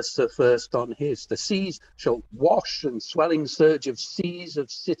 Each Ursa first on his. The seas shall wash, and swelling surge of seas of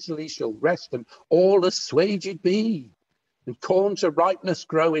Sicily shall rest, and all assuaged be, and corn to ripeness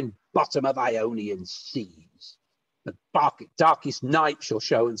grow in bottom of Ionian seas. The darkest night shall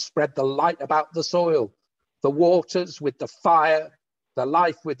show and spread the light about the soil. The waters with the fire, the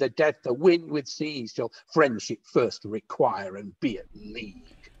life with the death, the wind with seas shall friendship first require and be at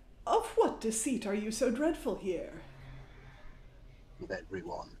league. Of what deceit are you so dreadful here? Of every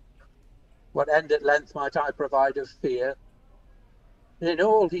one. What end at length might I provide of fear? In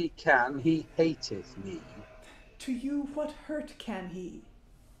all he can, he hateth me. To you what hurt can he?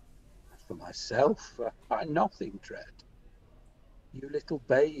 For myself, I nothing dread. You little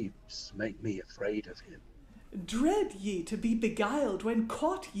babes make me afraid of him. Dread ye to be beguiled when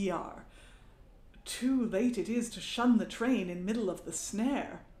caught ye are? Too late it is to shun the train in middle of the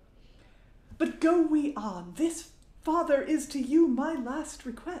snare. But go we on. This, father, is to you my last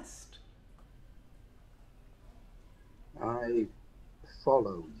request. I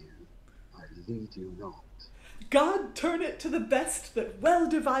follow you, I lead you not. God turn it to the best that well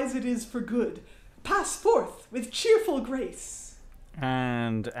devised is for good. Pass forth with cheerful grace.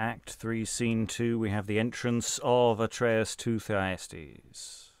 And Act 3, Scene 2, we have the entrance of Atreus to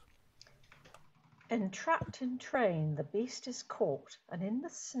Thyestes. Entrapped in train, the beast is caught, and in the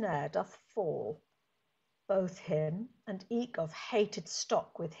snare doth fall. Both him and eke of hated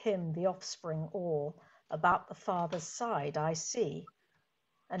stock with him the offspring all, about the father's side I see.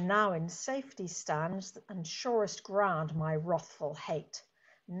 And now in safety stands, and surest ground my wrathful hate.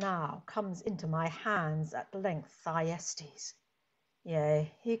 Now comes into my hands at length Thyestes. Yea,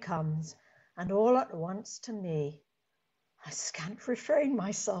 he comes, and all at once to me. I scant refrain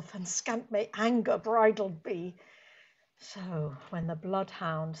myself, and scant may anger bridled be. So when the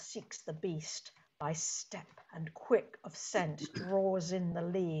bloodhound seeks the beast, by step and quick of scent draws in the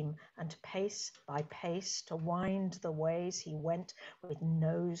leam, and pace by pace to wind the ways he went, with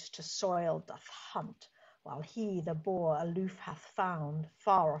nose to soil doth hunt, while he the boar aloof hath found,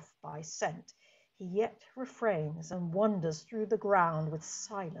 far off by scent, he yet refrains and wanders through the ground with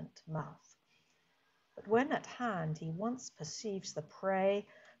silent mouth. But when at hand he once perceives the prey,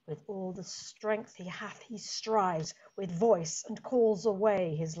 with all the strength he hath he strives with voice, and calls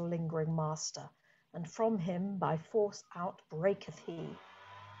away his lingering master, and from him by force out breaketh he.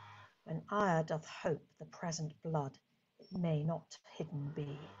 When ire doth hope the present blood, it may not hidden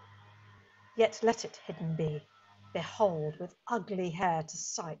be. Yet let it hidden be. Behold, with ugly hair to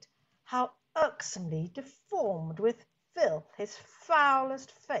sight, how irksomely deformed with filth his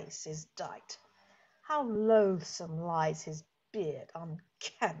foulest face is dight. How loathsome lies his beard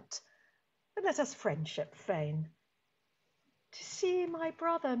unkempt. But let us friendship feign. To see my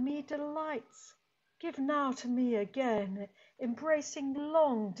brother me delights. Give now to me again, embracing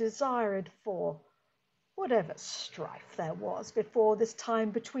long desired for. Whatever strife there was before this time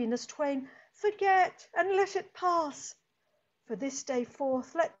between us twain, forget and let it pass. For this day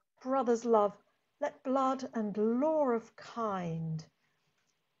forth let brothers love, let blood and law of kind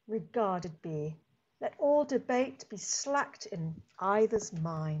regarded be. Let all debate be slacked in either's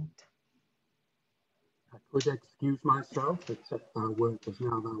mind. I could excuse myself, except thou wert as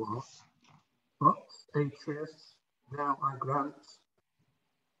now thou art. But, Atreus, now I grant,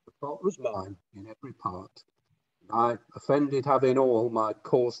 the fault was mine in every part. I, offended having all, my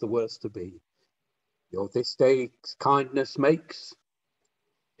cause the worst to be. Your this day's kindness makes.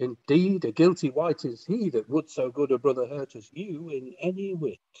 Indeed, a guilty wight is he that would so good a brother hurt as you in any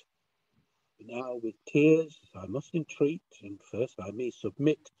wit. Now with tears I must entreat, and first by me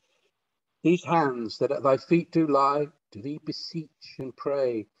submit, these hands that at thy feet do lie, to thee beseech and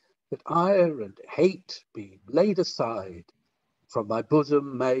pray, that ire and hate be laid aside, from thy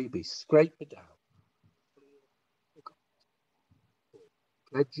bosom may be scraped out.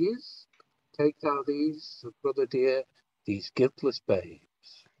 Pledges, take thou these, brother dear, these guiltless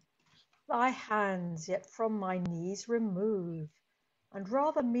babes. Thy hands yet from my knees remove, and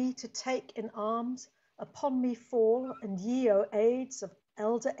rather me to take in arms, upon me fall, and ye, O aids of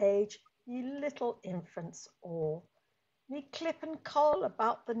elder age, ye little infants all, me clip and coll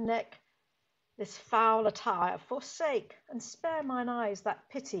about the neck, this foul attire forsake, and spare mine eyes that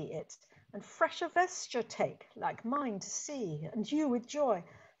pity it, and fresher vesture take, like mine to see, and you with joy,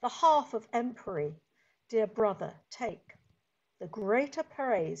 the half of empery, dear brother, take. The greater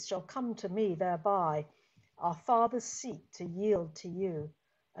praise shall come to me thereby, our father's seat to yield to you,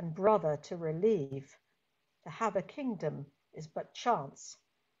 and brother to relieve. To have a kingdom is but chance,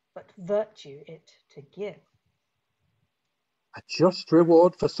 but virtue it to give. A just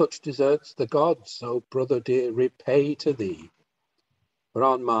reward for such deserts the gods, O brother dear, repay to thee. For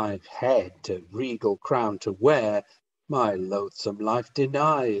on my head a regal crown to wear, my loathsome life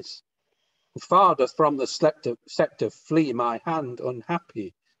denies. Far doth from the sceptre flee my hand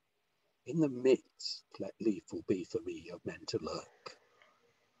unhappy. In the midst let lethal be for me of men to lurk.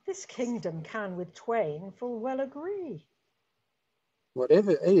 This kingdom can with twain full well agree.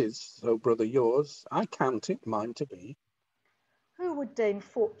 Whatever is, O brother yours, I count it mine to be. Who would Dame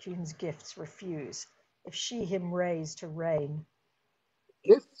Fortune's gifts refuse, if she him raise to reign?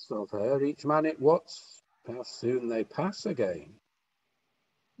 Gifts of her each man it wots, how soon they pass again.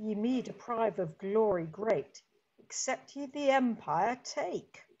 Ye me deprive of glory great, except ye the empire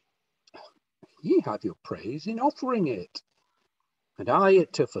take. ye have your praise in offering it, and I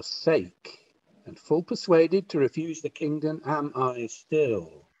it to forsake, and full persuaded to refuse the kingdom am I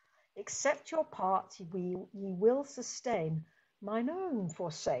still. Accept your part ye will sustain, mine own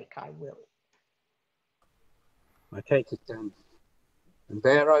forsake I will. I take it then, and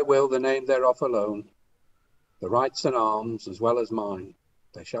bear I will the name thereof alone, the rights and arms as well as mine,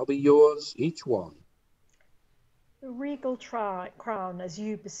 they shall be yours each one. The regal crown as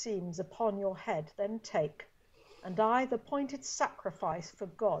you beseems upon your head then take, and I the pointed sacrifice for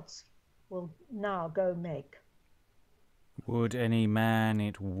gods will now go make. Would any man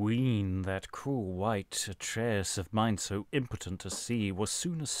it ween that cruel wight Atreus of mind so impotent to see was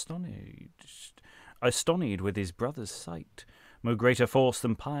soon astonied with his brother's sight. Mo greater force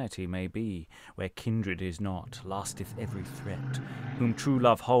than piety may be, where kindred is not, lasteth every threat. Whom true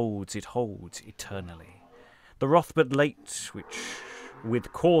love holds, it holds eternally. The wrath but late, which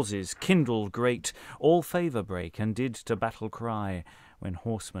with causes kindled great, all favour brake, and did to battle cry, when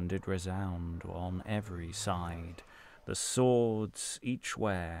horsemen did resound on every side. The swords each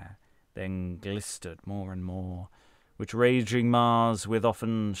wear then glistered more and more, which raging Mars with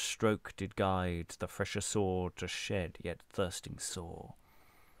often stroke did guide the fresher sword to shed yet thirsting sore.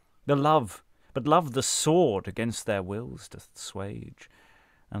 But love the sword against their wills doth swage,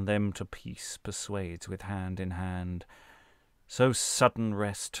 and them to peace persuades with hand in hand. So sudden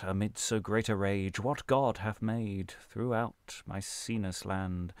rest amid so great a rage, what god hath made throughout Mycenae's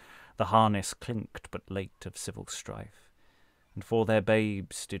land? The harness clinked but late of civil strife, and for their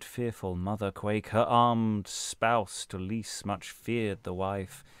babes did fearful mother quake. Her armed spouse to least much feared the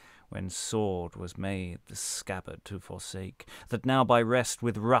wife, when sword was made the scabbard to forsake, that now by rest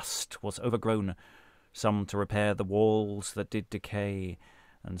with rust was overgrown, some to repair the walls that did decay,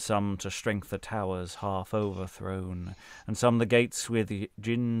 and some to strength the towers half overthrown, and some the gates with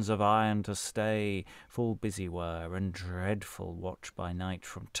gins of iron to stay. Full busy were, and dreadful watch by night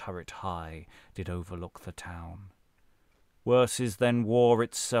from turret high did overlook the town. Worse is than war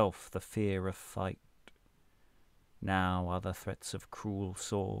itself, the fear of fight. Now are the threats of cruel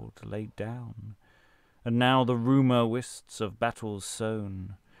sword laid down, and now the rumour whists of battles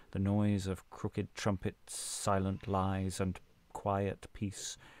sown. The noise of crooked trumpets silent lies, and quiet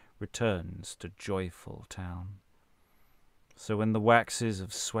peace returns to joyful town. So when the waxes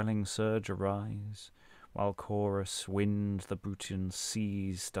of swelling surge arise, while chorus wind the Brutian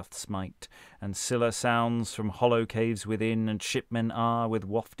seas doth smite, and Scylla sounds from hollow caves within, and shipmen are with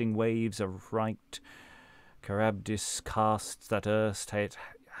wafting waves afright, Charybdis casts that erst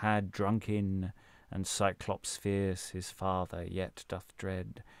had drunk in, and Cyclops fierce his father yet doth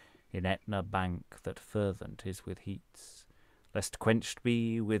dread, in Aetna bank that fervent is with heats, lest quenched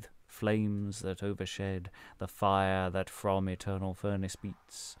be with flames that overshed the fire that from eternal furnace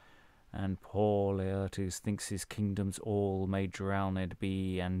beats. And poor Laertes thinks his kingdoms all may drowned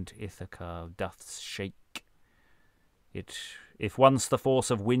be, and Ithaca doth shake. If once the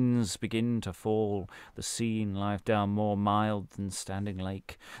force of winds begin to fall, the scene lieth down more mild than standing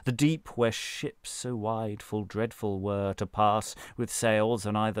lake. The deep, where ships so wide full dreadful were to pass, with sails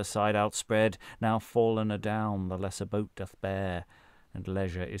on either side outspread, now fallen adown the lesser boat doth bear, and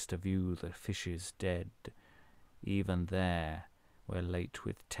leisure is to view the fishes dead. Even there, where late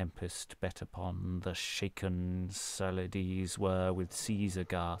with tempest bet upon, the shaken Cyclades were with seas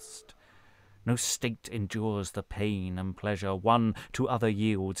aghast. No state endures the pain and pleasure one to other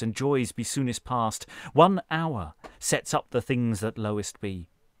yields, and joys be soonest past. 1 hour sets up the things that lowest be.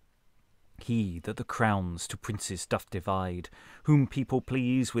 He that the crowns to princes doth divide, whom people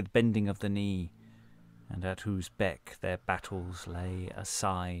please with bending of the knee, and at whose beck their battles lay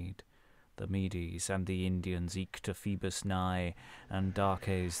aside. The Medes and the Indians eke to Phoebus nigh, and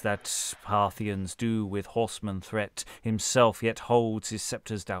Darces that Parthians do with horsemen threat, himself yet holds his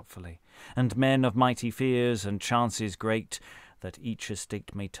sceptres doubtfully, and men of mighty fears and chances great, that each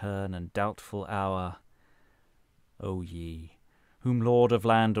estate may turn and doubtful hour. O ye, whom Lord of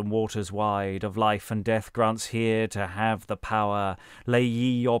land and waters wide, of life and death grants here to have the power, lay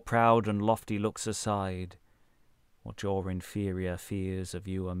ye your proud and lofty looks aside. What your inferior fears of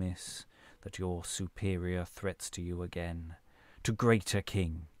you amiss, that your superior threats to you again. To greater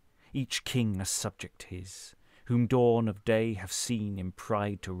king, each king a subject his, whom dawn of day hath seen in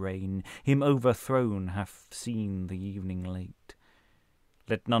pride to reign, him overthrown hath seen the evening late.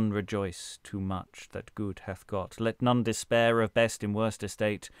 Let none rejoice too much that good hath got, let none despair of best in worst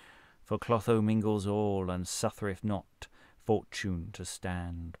estate, for Clotho mingles all, and suffereth not fortune to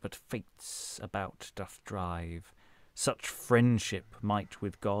stand, but fates about doth drive. Such friendship might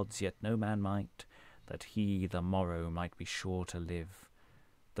with gods, yet no man might, that he the morrow might be sure to live.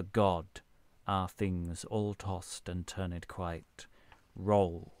 The god Are things all tossed and turned quite,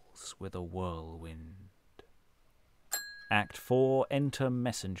 rolls with a whirlwind. Act 4, enter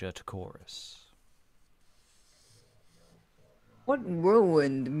messenger to chorus. What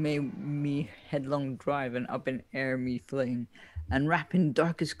whirlwind may me headlong drive, and up in air me fling, and wrap in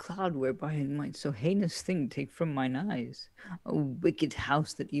darkest cloud, whereby it might so heinous thing take from mine eyes? A wicked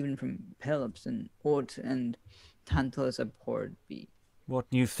house that even from Pelops and Ort and Tantalus abhorred be. What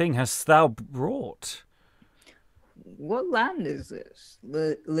new thing hast thou brought? What land is this?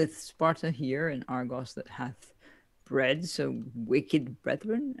 Lith Sparta here, and Argos that hath bred so wicked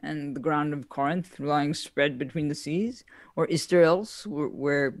brethren, and the ground of Corinth lying spread between the seas? Or is there else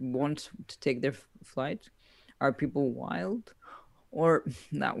where wont to take their flight? Are people wild? Or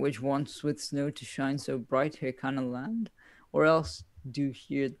that which wants with snow to shine so bright here can a land? Or else do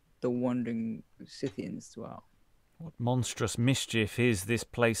here the wandering Scythians dwell? What monstrous mischief is this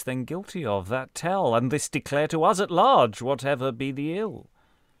place then guilty of? That tell, and this declare to us at large, whatever be the ill.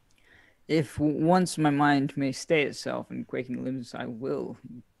 If once my mind may stay itself in quaking limbs, I will.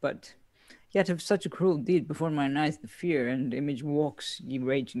 But yet of such a cruel deed before mine eyes the fear and image walks ye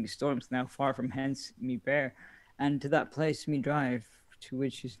raging storms now far from hence me bear, and to that place me drive, to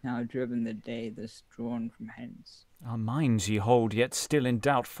which is now driven the day thus drawn from hence. Our minds ye hold yet still in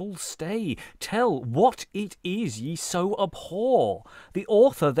doubtful stay. Tell what it is ye so abhor, the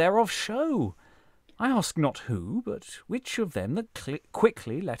author thereof show. I ask not who, but which of them that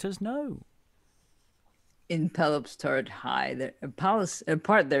quickly let us know. In Pelops' turret high, there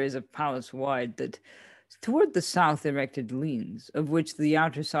is a palace wide that toward the south erected leans, of which the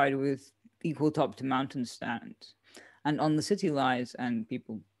outer side with equal top to mountain stands. And on the city lies, and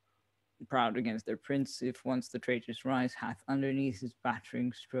people proud against their prince, if once the traitors rise, hath underneath his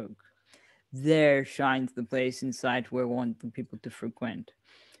battering stroke. There shines the place in sight where want the people to frequent,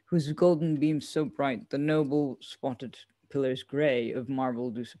 whose golden beams so bright the noble spotted pillars grey of marble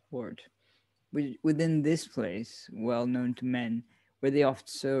do support. Within this place, well known to men, where they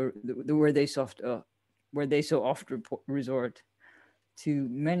so oft resort, to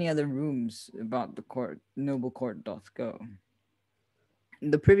many other rooms about the noble court doth go.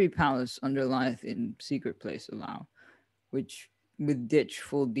 The privy palace underlieth in secret place allow, which with ditch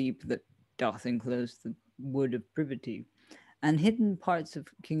full deep that doth enclose the wood of privity, and hidden parts of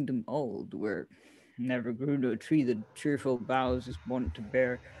kingdom old, where never grew no tree the cheerful boughs is wont to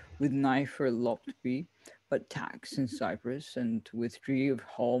bear, with knife or lopped be, but tax and cypress, and with tree of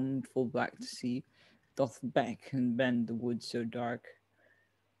holm full black to see, doth beck and bend the wood so dark.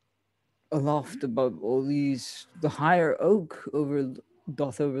 Aloft above all these, the higher oak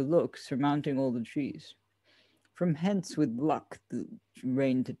doth overlook, surmounting all the trees. From hence with luck the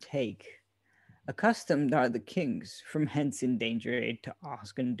reign to take, accustomed are the kings, from hence in danger aid to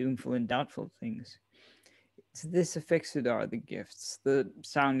ask, and doomful and doubtful things. To this affixed are the gifts, the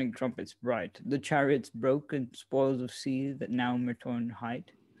sounding trumpets bright, the chariots broke and spoils of sea that now torn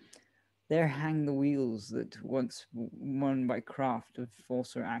height. There hang the wheels that once won by craft of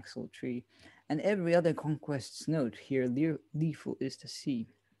falser axle tree, and every other conquest's note here leaful is to see.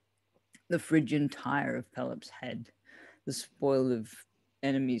 The Phrygian tire of Pelops' head, the spoil of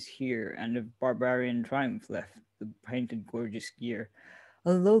enemies here, and of barbarian triumph left the painted gorgeous gear.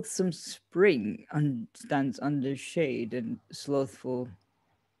 A loathsome spring stands under shade, and slothful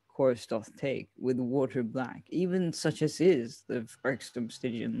course doth take, with water black, even such as is the irksome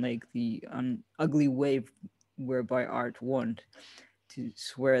Stygian lake, the ugly wave whereby art wont to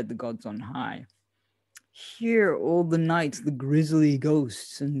swear the gods on high. Here all the night the grisly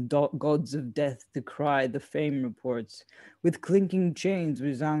ghosts and gods of death decry, the fame reports, with clinking chains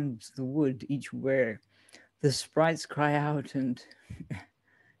resounds the wood each where. The sprites cry out, and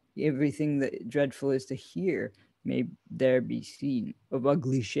everything that dreadful is to hear may there be seen, of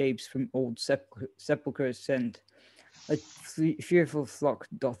ugly shapes from old sepulchres sent. A fearful flock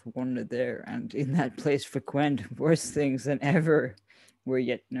doth wander there, and in that place frequent worse things than ever were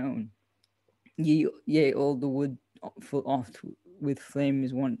yet known. Yea, all the wood full oft with flame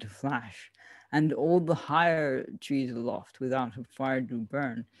is wont to flash, and all the higher trees aloft without a fire do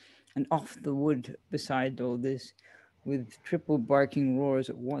burn, and oft the wood beside all this with triple barking roars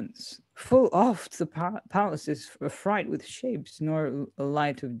at once. Full oft the palace is affright with shapes, nor a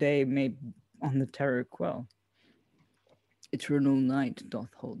light of day may on the terror quell. Eternal night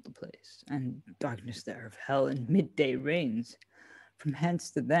doth hold the place, and darkness there of hell, and midday reigns. From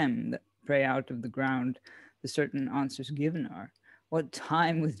hence to them that pray out of the ground, the certain answers given are. What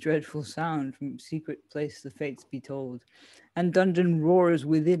time with dreadful sound from secret place the fates be told, and dungeon roars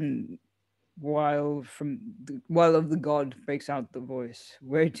within while of the god breaks out the voice,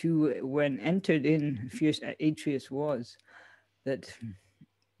 whereto when entered in fierce Atreus was, that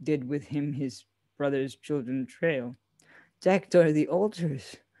did with him his brother's children trail. Decked are the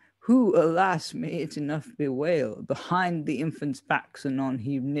altars, who, alas, may it enough bewail, behind the infants' backs anon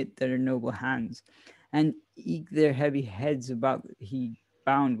he knit their noble hands, and eke their heavy heads about he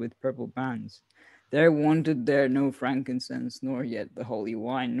bound with purple bands. There wanted there no frankincense, nor yet the holy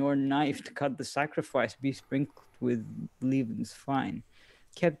wine, nor knife to cut the sacrifice, be sprinkled with leavens fine,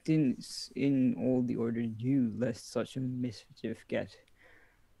 kept in all the order due, lest such a mischief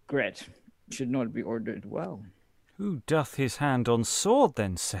Gret should not be ordered well. Who doth his hand on sword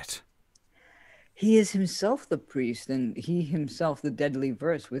then set? He is himself the priest, and he himself the deadly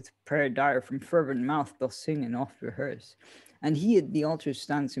verse, with prayer dire from fervent mouth doth sing and oft rehearse. And he at the altar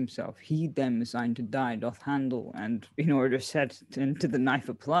stands himself, he them assigned to die doth handle, and in order set, and to the knife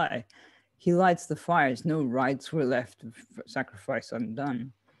apply. He lights the fires, no rites were left of sacrifice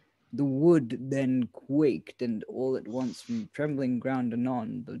undone. The wood then quaked, and all at once from trembling ground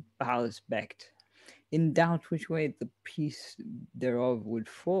anon the boughs becked, in doubt which way the piece thereof would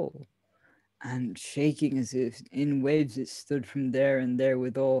fall. And shaking as if in waves it stood from there and there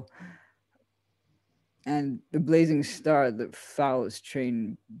withal, and the blazing star that foulest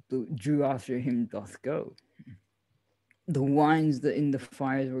train drew after him doth go. The wines that in the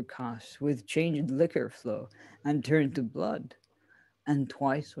fires were cast with changed liquor flow, and turned to blood. And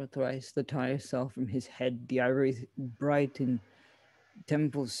twice or thrice the tire fell from his head, the ivory bright in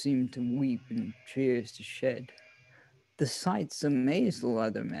temples seemed to weep and tears to shed. The sights amazed all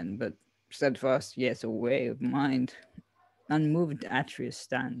other men, but steadfast yet away of mind, unmoved Atreus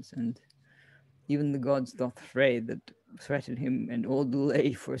stands, and even the gods doth fray that threaten him, and all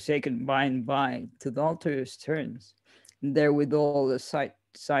delay forsaken by and by, to the altar turns, and therewithal the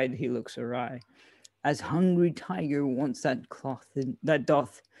side he looks awry, as hungry tiger wants that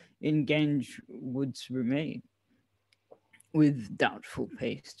doth in Gange woods remain, with doubtful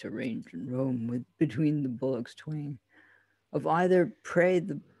pace to range and roam with between the bullocks twain. Of either prey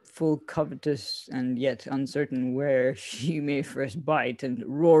the full covetous, and yet uncertain where she may first bite, and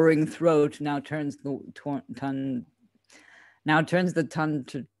roaring throat now turns the tongue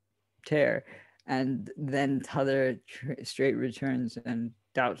to tear, and then t'other straight returns, and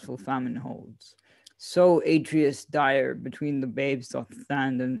doubtful famine holds. So Atreus dire between the babes doth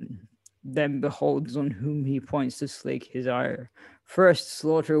stand, and then beholds on whom he points to slake his ire. First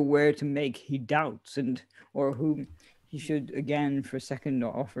slaughter where to make he doubts, and or whom he should again for second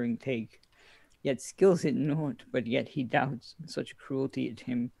offering take. Yet skills it naught, but yet he doubts, and such cruelty at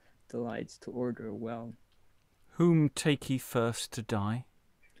him delights to order well. Whom take ye first to die?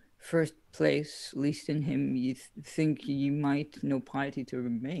 First place, least in him ye think ye might no piety to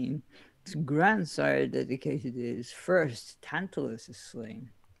remain. His grandsire dedicated is, first Tantalus is slain.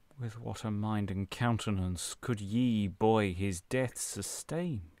 With what a mind and countenance could ye, boy, his death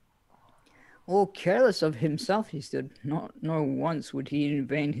sustain? All careless of himself he stood, nor once would he in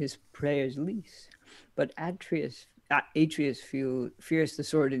vain his prayers lease. But Atreus fears the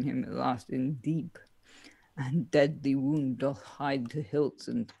sword in him at last in deep, and deadly wound doth hide the hilts,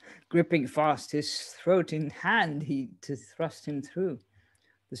 and gripping fast his throat in hand he to thrust him through.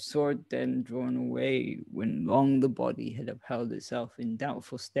 The sword then drawn away, when long the body had upheld itself in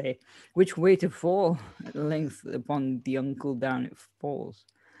doubtful stay, which way to fall, at length upon the uncle down it falls.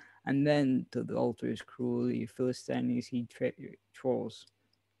 And then to the altars cruelly Philisthenes he trolls,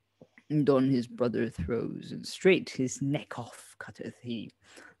 and on his brother throws, and straight his neck off cutteth he.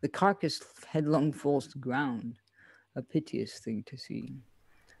 The carcass headlong falls to ground, a piteous thing to see.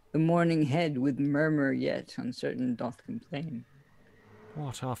 The mourning head with murmur yet uncertain doth complain.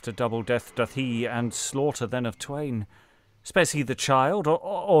 What after double death doth he, and slaughter then of twain? Spares he the child,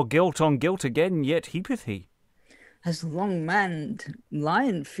 or guilt on guilt again yet heapeth he? As long-manned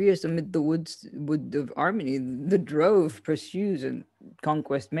lion fierce amid the wood of Armony, the drove pursues and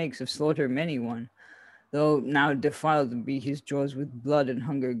conquest makes of slaughter many one. Though now defiled be his jaws with blood and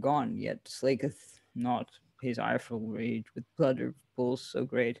hunger gone, yet slaketh not his ireful rage with blood or bulls so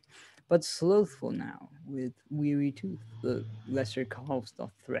great, but slothful now, with weary tooth, the lesser calves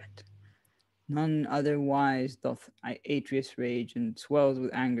doth threat. None otherwise doth Atreus rage, and swells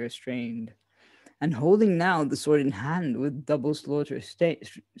with anger strained, and holding now the sword in hand with double slaughter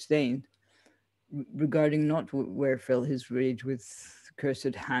stained, regarding not where fell his rage with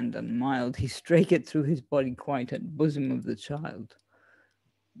cursed hand unmild, he strake it through his body quite at bosom of the child.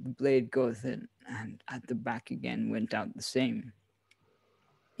 The blade goeth in, and at the back again went out the same.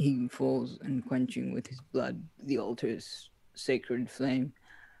 He falls, and quenching with his blood the altar's sacred flame,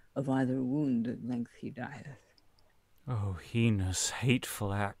 of either wound at length he dieth. Oh, heinous,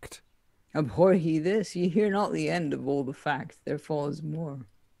 hateful act! Abhor ye this, ye hear not the end of all the fact, there falls more.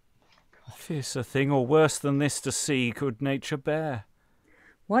 A fiercer thing or worse than this to see could nature bear.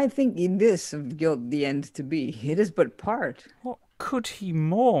 Why think ye this of guilt the end to be? It is but part. What could he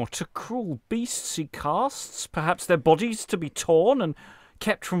more? To cruel beasts he casts, perhaps their bodies to be torn and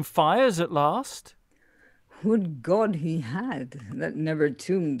kept from fires at last? Would God he had, that never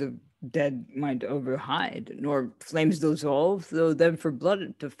tomb the dead might overhide, nor flames dissolve, though them for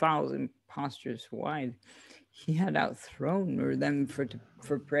blood to fowls impostures wide. He had outthrown, or them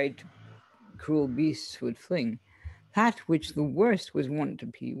for prey to cruel beasts would fling. That which the worst was wont to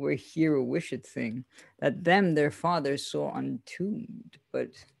be, were here a wished thing, that them their fathers saw untombed. But,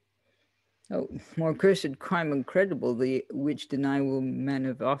 oh, more cursed crime incredible, the which deny will men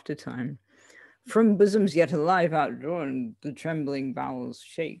of aftertime. From bosoms yet alive outdrawn, the trembling bowels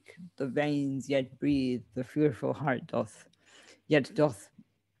shake, the veins yet breathe, the fearful heart doth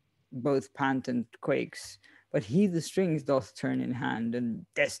both pant and quakes. But he the strings doth turn in hand, and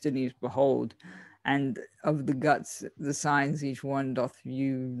destinies behold, and of the guts the signs each one doth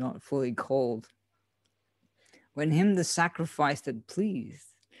view not fully cold. When him the sacrifice that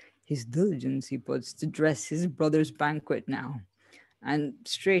pleased, his diligence he puts to dress his brother's banquet now, and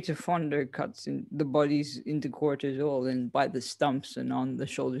straight a fonder cuts in the bodies into quarters all, and by the stumps and on the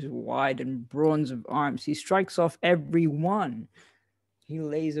shoulders wide and brawns of arms he strikes off every one. He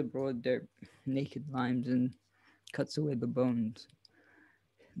lays abroad their naked limbs and cuts away the bones.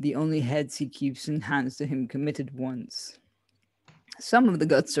 The only heads he keeps and hands to him committed once. Some of the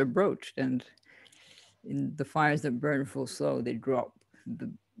guts are broached, and in the fires that burn full slow they drop.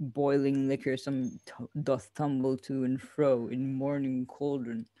 The boiling liquor some doth tumble to and fro in morning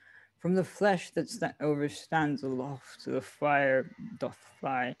cauldron. From the flesh that overstands aloft to the fire doth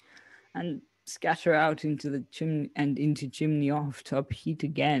fly, and scatter out into the chimney and into chimney oft, upheat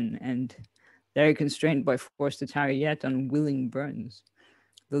again, and there constrained by force to tarry yet unwilling burns.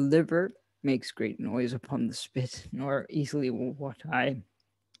 The liver makes great noise upon the spit, nor easily will wot I,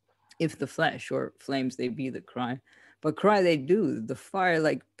 if the flesh or flames they be that cry. But cry they do, the fire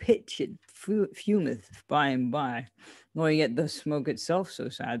like pitch it fumeth by and by, nor yet the smoke itself so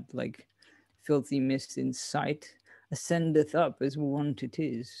sad, like filthy mist in sight, ascendeth up as wont it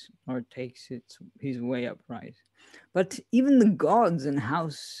is, nor takes his way upright. But even the gods in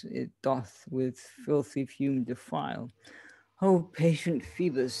house it doth with filthy fume defile. O patient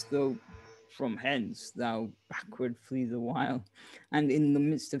Phoebus, though from hence thou backward flee the while, and in the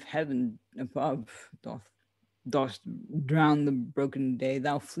midst of heaven above dost drown the broken day,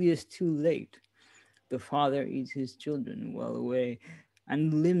 thou fleest too late. The father eats his children well away,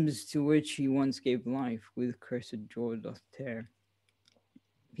 and limbs to which he once gave life with cursed jaw doth tear.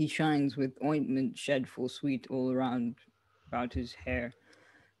 He shines with ointment shed full sweet all around about his hair,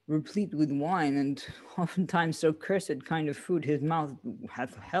 replete with wine, and oftentimes so cursed kind of food his mouth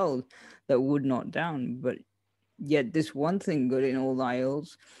hath held that would not down. But yet this one thing good in all thy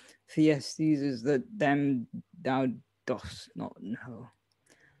ills, Thyestes, is that them thou dost not know.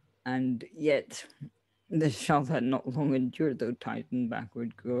 And yet this shall that not long endure, though Titan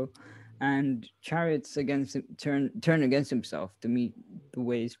backward go, and chariots against him turn against himself to meet the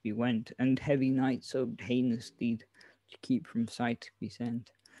ways be went, and heavy night so heinous deed to keep from sight be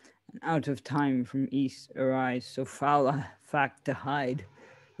sent. And out of time from east arise so foul a fact to hide,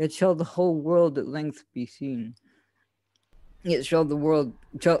 yet shall the whole world at length be seen. Yet shall the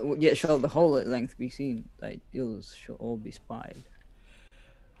whole at length be seen, thy ills shall all be spied.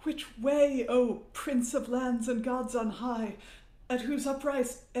 Which way, O Prince of lands and gods on high, at whose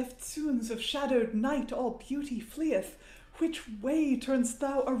uprise eftsoons of shadowed night all beauty fleeth, which way turn'st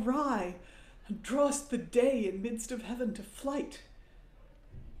thou awry, and drawest the day in midst of heaven to flight?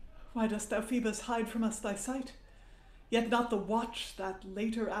 Why dost thou, Phoebus, hide from us thy sight? Yet not the watch that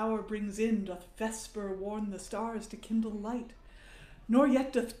later hour brings in doth Vesper warn the stars to kindle light, nor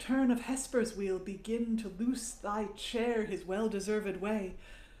yet doth turn of Hesper's wheel begin to loose thy chair his well-deserved way.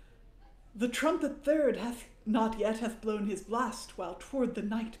 The trumpet third not yet blown his blast, while toward the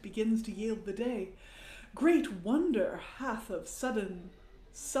night begins to yield the day. Great wonder hath of sudden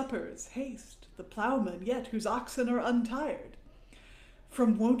suppers haste the ploughman yet whose oxen are untired.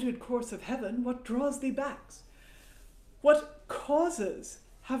 From wonted course of heaven what draws thee back? What causes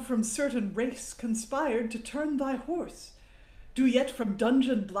have from certain race conspired to turn thy horse? Do yet from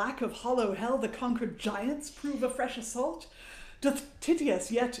dungeon black of hollow hell the conquered giants prove a fresh assault? Doth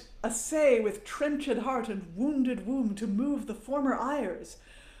Tityus yet essay with trenched heart and wounded womb to move the former ires?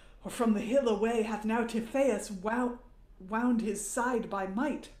 Or from the hill away hath now Typhaeus wound his side by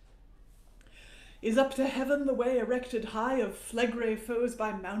might? Is up to heaven the way erected high of phlegre foes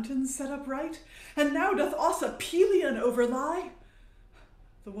by mountains set upright? And now doth Ossa Pelion overlie?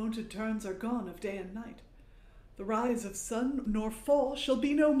 The wonted turns are gone of day and night. The rise of sun nor fall shall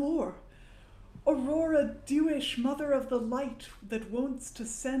be no more. Aurora dewish, mother of the light, that wonts to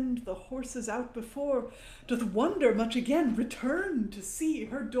send the horses out before, doth wonder much again return to see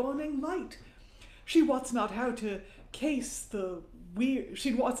her dawning light. She wots not how to cease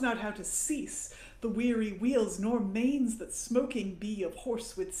the weary wheels, nor mains that smoking be of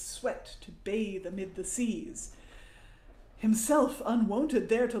horse with sweat to bathe amid the seas. Himself unwonted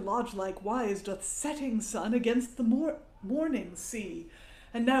there to lodge likewise doth setting sun against the morning see,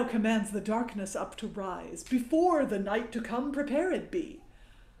 and now commands the darkness up to rise, before the night to come prepared be.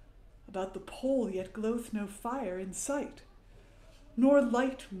 About the pole yet glowth no fire in sight, nor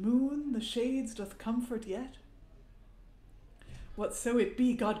light moon the shades doth comfort yet. Whatso it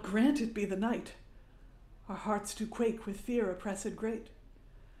be, God grant it be the night. Our hearts do quake with fear oppressed great,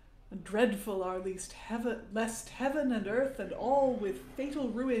 and dreadful are lest heaven and earth and all with fatal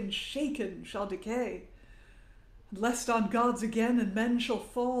ruin shaken shall decay, and lest on gods again and men shall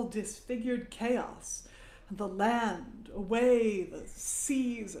fall disfigured chaos, and the land away the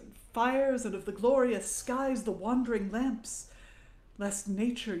seas and fires, and of the glorious skies the wandering lamps, lest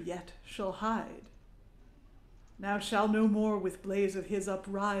nature yet shall hide. Now shall no more with blaze of his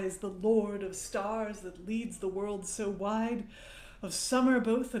uprise the Lord of stars that leads the world so wide, of summer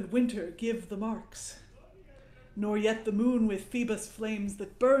both and winter give the marks. Nor yet the moon with Phoebus' flames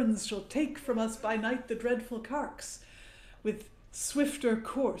that burns shall take from us by night the dreadful carks, with swifter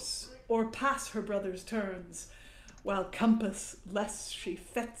course or pass her brother's turns, while compassless she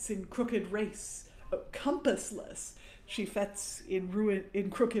fets in crooked race. Compassless she fets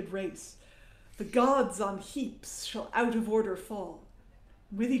in crooked race. The gods on heaps shall out of order fall,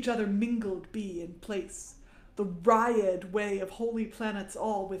 with each other mingled be in place. The riad way of holy planets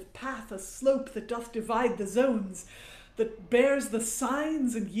all, with path a slope that doth divide the zones, that bears the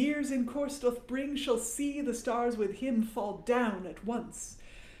signs and years in course doth bring, shall see the stars with him fall down at once.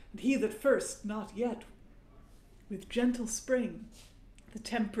 And he that first, not yet, with gentle spring, the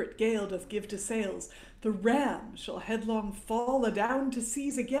temperate gale doth give to sails, the ram shall headlong fall adown to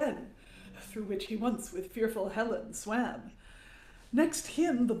seas again, through which he once with fearful Helen swam. Next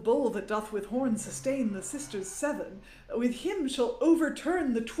him the bull that doth with horn sustain the sisters seven, with him shall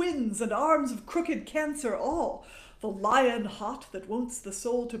overturn the twins and arms of crooked Cancer all. The lion hot that wonts the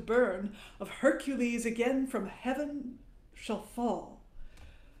soul to burn, of Hercules again from heaven shall fall.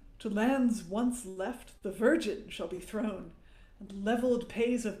 To lands once left the Virgin shall be thrown, and levelled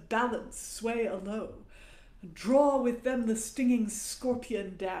pays of balance sway alow, and draw with them the stinging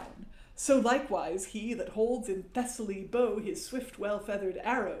scorpion down. So likewise he that holds in Thessaly bow his swift well-feathered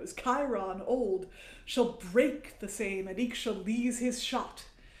arrows, Chiron old, shall break the same, and eke shall leese his shot.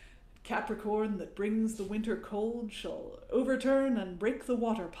 Capricorn that brings the winter cold shall overturn and break the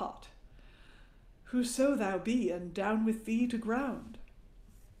water pot. Whoso thou be, and down with thee to ground.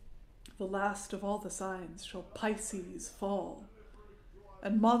 The last of all the signs shall Pisces fall,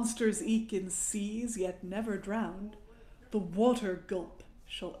 and monsters eke in seas yet never drowned, the water gulp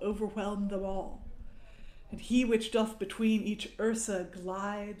shall overwhelm them all. And he which doth between each Ursa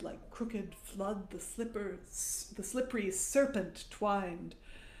glide, like crooked flood the slippery serpent twined,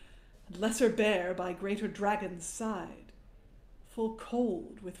 and lesser bear by greater dragon's side, full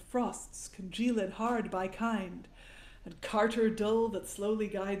cold with frosts congealed hard by kind, and carter dull that slowly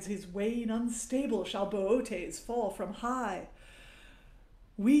guides his wain unstable shall Bootes fall from high.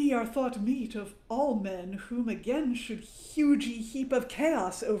 We are thought meet of all men whom again should hugy heap of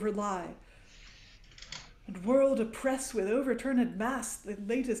chaos overlie, and world oppress with overturned mass the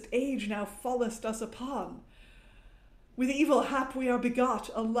latest age now fallest us upon. With evil hap we are begot,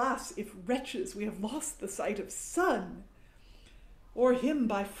 alas, if wretches we have lost the sight of sun, or him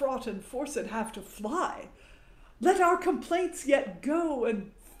by fraught and forced have to fly. Let our complaints yet go,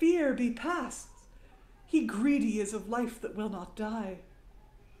 and fear be past. He greedy is of life that will not die,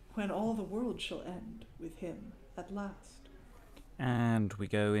 when all the world shall end with him at last. And we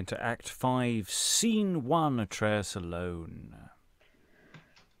go into Act 5, Scene 1, Atreus alone.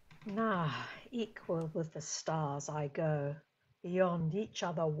 Now, equal with the stars I go, beyond each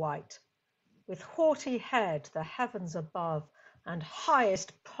other white. With haughty head the heavens above, and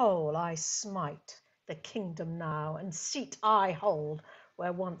highest pole I smite. The kingdom now, and seat I hold,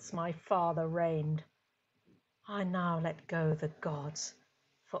 where once my father reigned. I now let go the gods,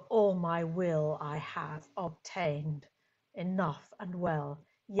 for all my will I have obtained. Enough and well,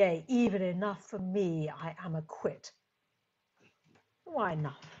 yea, even enough for me I am acquit. Why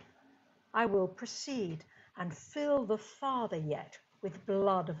enough? I will proceed and fill the Father yet with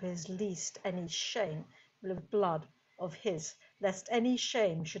blood of his, lest any shame, with blood of his, lest any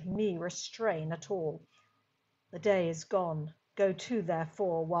shame should me restrain at all. The day is gone. Go to,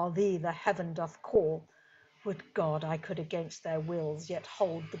 therefore, while thee the heaven doth call. Would God I could against their wills yet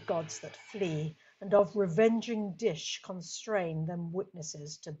hold the gods that flee, and of revenging dish constrain them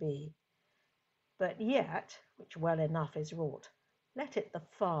witnesses to be. But yet, which well enough is wrought, let it the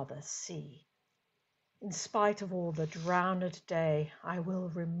Father see. In spite of all the drowned day, I will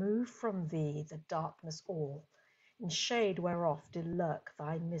remove from thee the darkness all, in shade whereof do lurk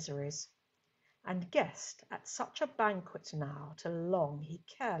thy miseries. And guest at such a banquet now, till long he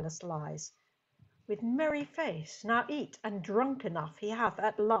careless lies. With merry face, now eat and drunk enough he hath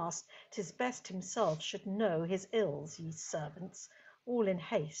at last. 'Tis best himself should know his ills, ye servants. All in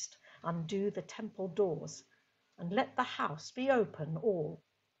haste undo the temple doors, and let the house be open all.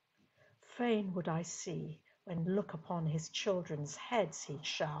 Fain would I see, when look upon his children's heads he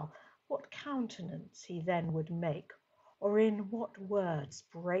shall, what countenance he then would make, or in what words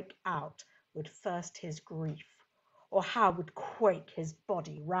break out would first his grief, or how would quake his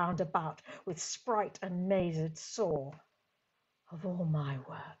body round about with sprite and mazed sore. Of all my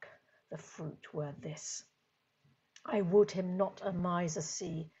work the fruit were this: I would him not a miser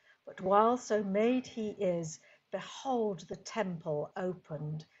see, but while so made he is, behold the temple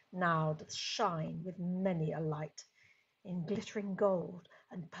opened now doth shine with many a light. In glittering gold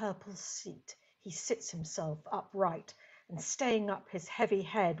and purple seat he sits himself upright, and staying up his heavy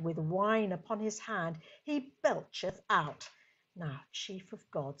head with wine upon his hand, he belcheth out, now chief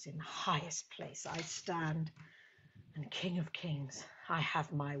of gods in highest place I stand, and king of kings I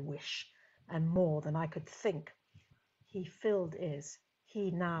have my wish, and more than I could think. He filled is,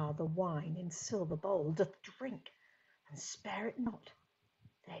 he now the wine in silver bowl doth drink, and spare it not.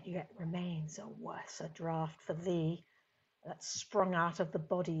 There yet remains a worser draught for thee, that sprung out of the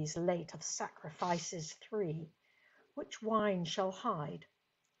bodies late of sacrifices 3, which wine shall hide.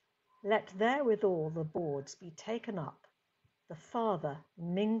 Let therewithal the boards be taken up, the Father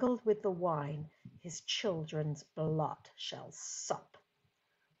mingled with the wine his children's blood shall sup.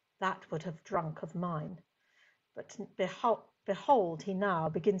 That would have drunk of mine, but behold he now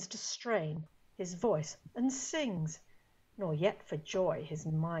begins to strain his voice and sings, nor yet for joy his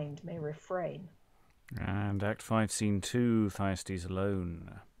mind may refrain. And Act 5, Scene 2, Thyestes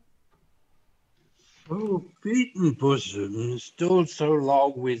alone. Oh, beaten bosoms, dulled so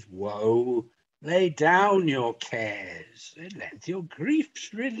long with woe, lay down your cares, and let your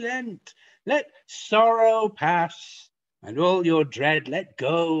griefs relent. Let sorrow pass, and all your dread let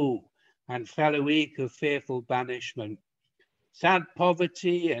go, and fell a week of fearful banishment. Sad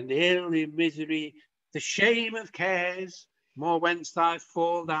poverty and ill in misery, the shame of cares, more whence thy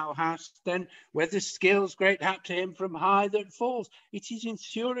fall thou hast, then whether skills great hap to him from high that falls, it is in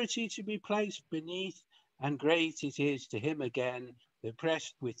surety to be placed beneath, and great it is to him again that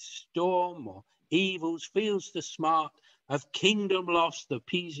pressed with storm or evils feels the smart of kingdom lost, the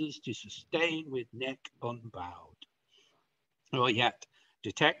pieces to sustain with neck unbowed. Or yet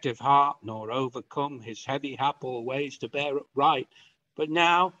detective heart nor overcome his heavy hap always to bear upright, but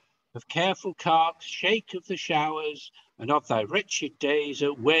now of careful carks, shake of the showers, and of thy wretched days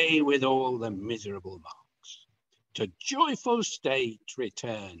away with all the miserable marks. To joyful state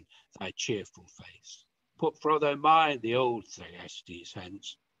return thy cheerful face. Put from thy mind the old Thyestes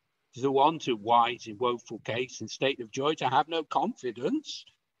hence. 'Tis the want of wise in woeful case and state of joy to have no confidence,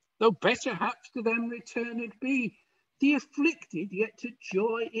 though better haps to them returned be. The afflicted yet to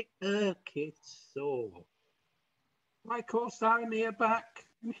joy it irketh sore. Why call'st thou me aback?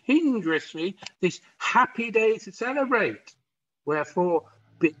 Hinderest me this happy day to celebrate. Wherefore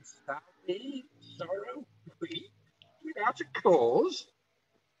bidst thou me sorrow weep without a cause?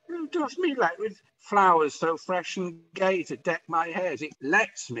 Who does me let with flowers so fresh and gay to deck my hairs? It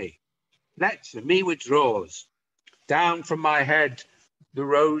lets me withdraws. Down from my head the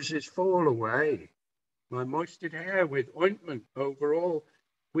roses fall away. My moisted hair with ointment over all,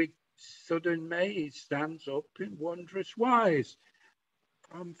 with sudden maze stands up in wondrous wise.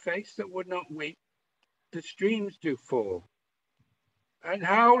 From face that would not weep, the streams do fall, and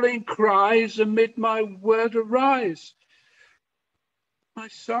howling cries amid my word arise. My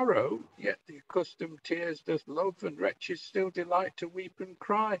sorrow, yet the accustomed tears doth love, and wretches still delight to weep and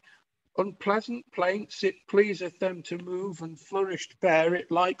cry. Unpleasant plaints it pleaseth them to move, and flourished fair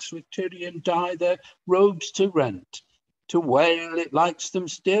it likes with Tyrian dye their robes to rent. To wail it likes them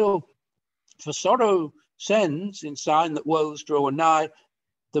still, for sorrow sends, in sign that woes draw nigh,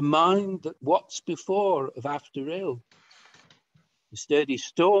 the mind that wots before of after ill. The sturdy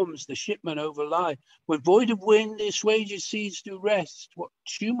storms the shipmen overlie, when void of wind the assuaged seas do rest. What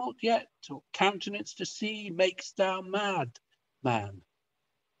tumult yet, or countenance to see, makes thou mad, man?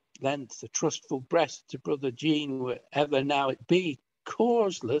 Lend the trustful breast to brother Jean, wherever now it be,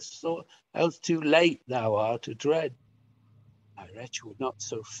 causeless, or else too late thou art to dread. My wretch would not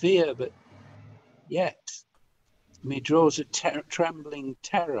so fear, but yet me draws a trembling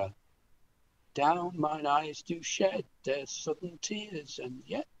terror. Down mine eyes do shed their sudden tears, and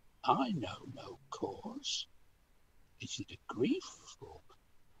yet I know no cause. Is it a grief or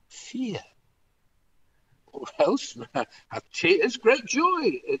fear? Or else have tears great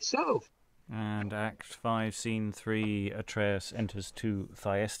joy itself? And Act 5, Scene 3, Atreus enters to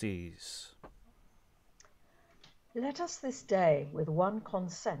Thyestes. Let us this day with one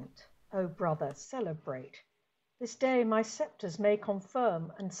consent, O brother, celebrate. This day my sceptres may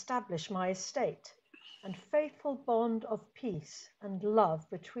confirm and stablish my estate, and faithful bond of peace and love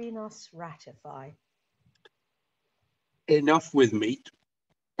between us ratify. Enough with meat,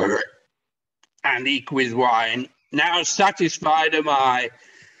 and eke with wine. Now satisfied am I,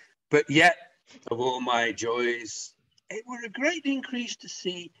 but yet of all my joys, it were a great increase to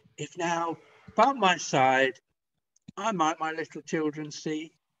see, if now about my side I might my little children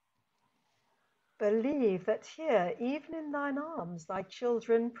see. Believe that here, even in thine arms, thy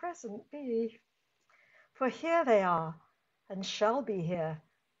children present be. For here they are, and shall be here.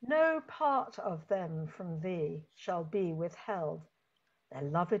 No part of them from thee shall be withheld. Their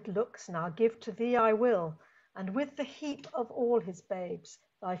loved looks now give to thee I will, and with the heap of all his babes,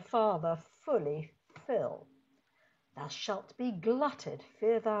 thy father fully fill. Thou shalt be glutted,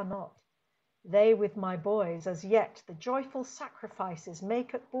 fear thou not. They with my boys as yet the joyful sacrifices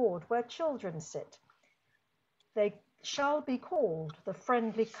make at board where children sit. They shall be called the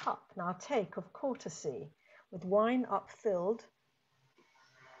friendly cup now take of courtesy, with wine upfilled.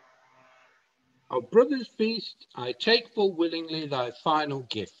 Our brother's feast, I take full willingly thy final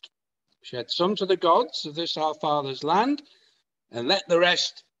gift. Shed some to the gods of this our father's land, and let the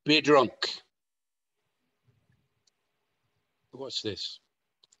rest be drunk. What's this?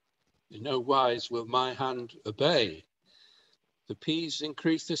 In no wise will my hand obey. The peas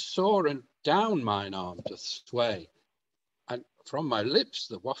increase this sore, and down mine arm doth sway. And from my lips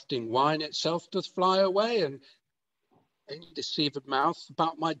the wafting wine itself doth fly away, and in deceived mouth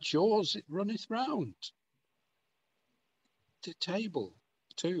about my jaws it runneth round. The table,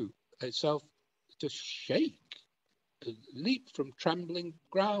 too, itself doth shake, leap from trembling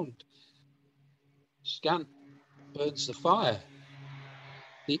ground. Scant burns the fire.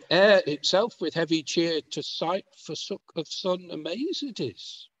 The air itself with heavy cheer to sight forsook of sun amazed it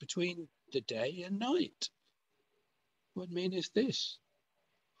is, between the day and night. What meaneth this?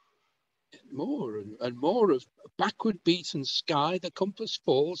 More and more of backward beaten sky the compass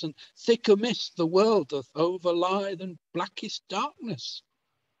falls, and thicker mist the world doth overlie than blackest darkness.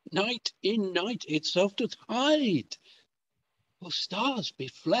 Night in night itself doth hide. Will stars be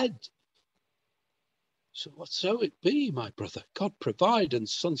fled? So whatso it be, my brother, God provide and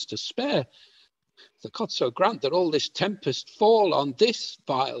sons to spare. The God so grant that all this tempest fall on this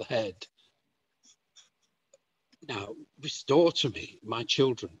vile head. Now restore to me my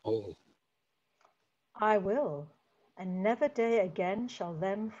children all. I will, and never day again shall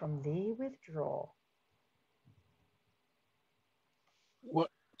them from thee withdraw.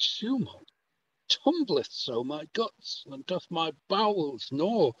 What tumult tumbleth so my guts, and doth my bowels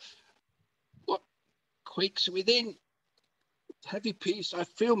gnaw? What quakes within? With heavy peace I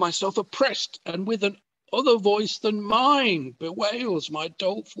feel myself oppressed, and with an other voice than mine bewails my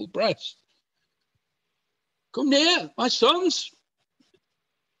doleful breast. Come near, my sons,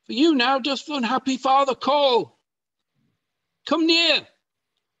 for you now doth the unhappy father call. Come near,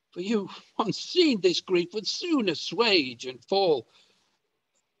 for you, once seen this grief, would soon assuage and fall.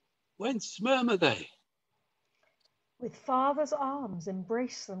 Whence murmur they? With father's arms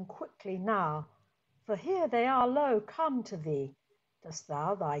embrace them quickly now, for here they are, lo, come to thee. Dost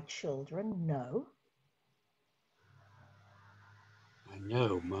thou thy children know? I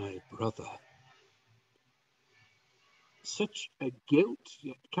know my brother. Such a guilt,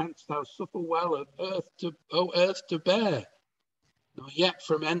 yet canst thou suffer well of earth to bear. Nor yet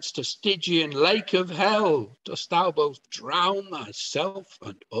from hence to Stygian lake of hell dost thou both drown thyself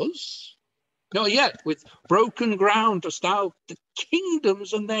and us? Nor yet with broken ground dost thou the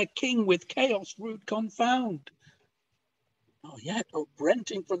kingdoms and their king with chaos rude confound? Nor yet,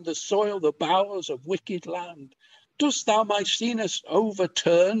 renting from the soil the bowers of wicked land, dost thou Maecenas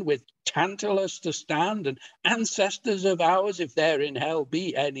overturn with Tantalus to stand, and ancestors of ours, if there in hell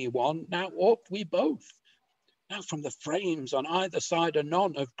be any one, now ought we both, Now from the frames on either side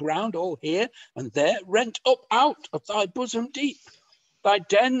anon of ground, all here and there, rent up out of thy bosom deep. Thy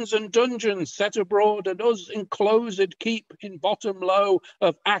dens and dungeons set abroad, and us enclosed keep in bottom low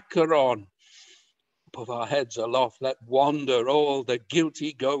of Acheron. Above our heads aloft let wander all the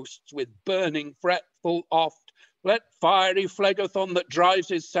guilty ghosts, with burning fretful oft. Let fiery Phlegethon that drives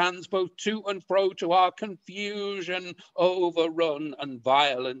his sands both to and fro to our confusion overrun and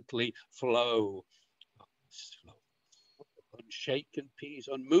violently flow. Slow, unshaken peace,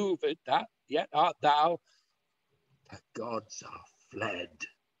 unmoved, that yet art thou. The gods are fled.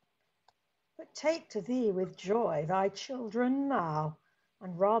 But take to thee with joy thy children now,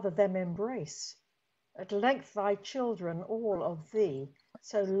 and rather them embrace. At length thy children all of thee,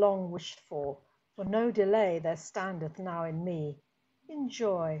 so long wished for no delay there standeth now in me.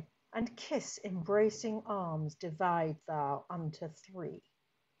 Enjoy, and kiss embracing arms divide thou unto three.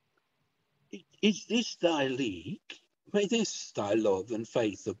 Is this thy league? May this thy love and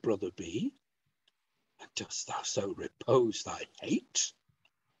faith of brother be? And dost thou so repose thy hate?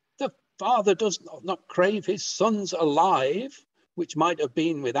 The father does not crave his sons alive, which might have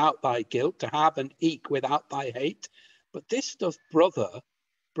been without thy guilt, to have and eke without thy hate. But this doth brother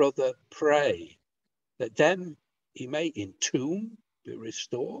pray, that them he may entomb, be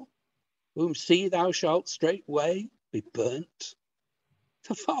restore, whom see thou shalt straightway be burnt.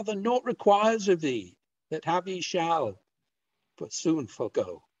 The father naught requires of thee, that have he shall, but soon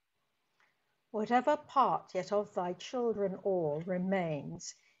forgo. Whatever part yet of thy children all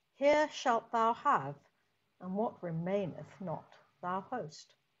remains, here shalt thou have, and what remaineth not thou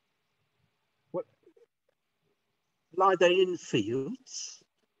host. What, lie they in fields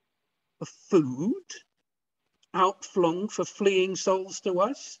of food, outflung for fleeing souls to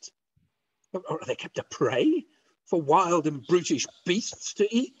waste? Or are they kept a prey for wild and brutish beasts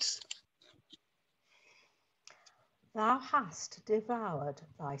to eat? Thou hast devoured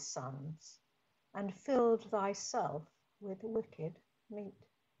thy sons, and filled thyself with wicked meat.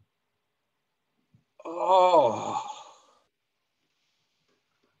 Oh,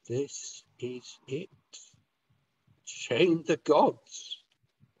 this is it. Shamed the gods.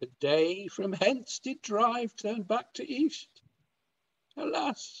 The day from hence did drive, turned back to east.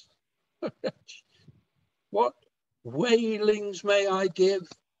 Alas, what wailings may I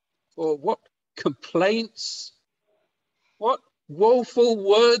give, or what complaints, what woeful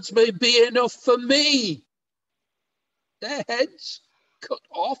words may be enough for me? Their heads cut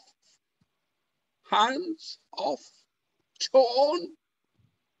off, hands off, torn.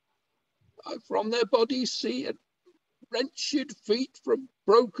 I from their bodies see, and wrenched feet from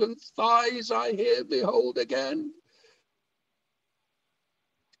broken thighs I here behold again.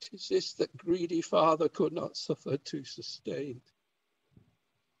 It is this that greedy father could not suffer to sustain.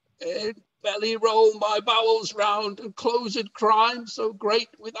 In belly roll my bowels round, and closed crime so great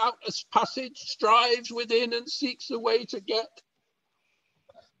without a passage strives within and seeks a way to get.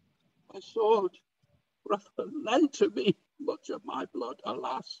 My sword rather lend to me much of my blood,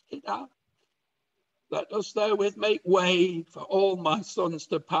 alas, it hath. Let us therewith make way for all my sons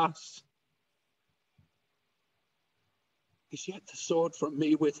to pass. Is yet the sword from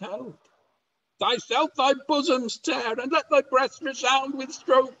me withheld? Thyself thy bosoms tear, and let thy breast resound with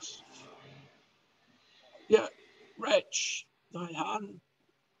strokes. Yet, wretch, thy hand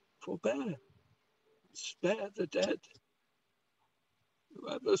forbear, spare the dead.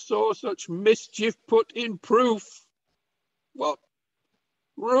 Whoever saw such mischief put in proof, what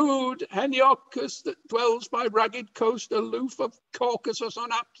rude Heniocus that dwells by ragged coast aloof of Caucasus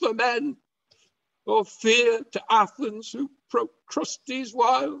unapt for men, or fear to Athens who Procrustes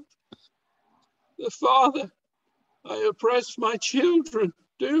wild? The father, I oppress my children,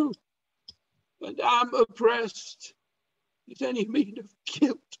 do, and am oppressed. Is any mean of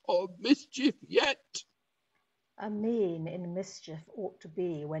guilt or mischief yet? A mean in mischief ought to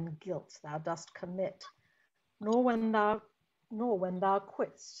be when guilt thou dost commit, nor when thou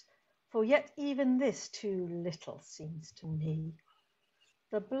quitt'st, for yet even this too little seems to me.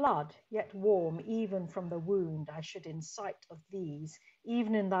 The blood yet warm even from the wound I should in sight of these,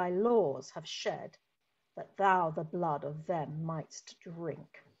 even in thy laws, have shed, that thou the blood of them mightst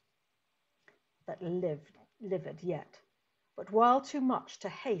drink, that livid yet. But while too much to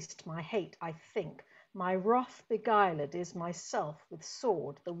haste my hate I think, my wrath beguiled is myself with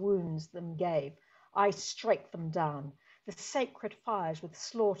sword the wounds them gave, I strike them down. The sacred fires with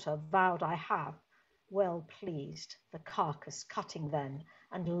slaughter vowed I have, well pleased, the carcass cutting then,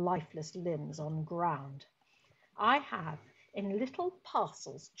 and lifeless limbs on ground. I have in little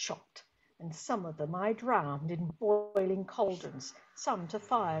parcels chopped, and some of them I drowned in boiling cauldrons, some to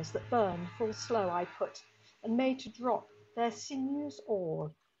fires that burn full slow I put, and made to drop their sinews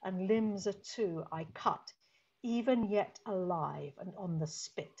all, and limbs a two I cut, even yet alive and on the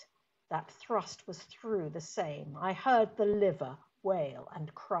spit. That thrust was through the same. I heard the liver wail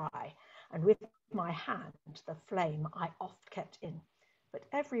and cry, and with my hand the flame I oft kept in. But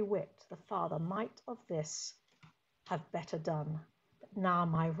every whit the father might of this have better done. But now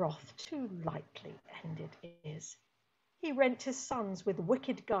my wrath too lightly ended is. He rent his sons with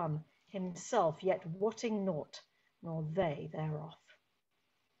wicked gun, himself yet wotting naught, nor they thereof.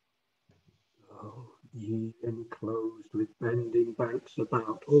 Oh, ye enclosed with bending banks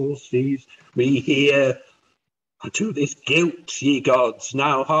about all seas, we hear. And to this guilt, ye gods,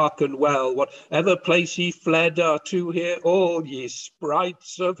 now hearken well, whatever place ye fled are to here all ye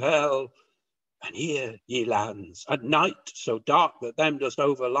sprites of hell. And here, ye lands, at night so dark that them dost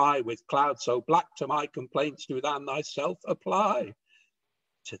overlie, with clouds so black to my complaints do thou thyself apply.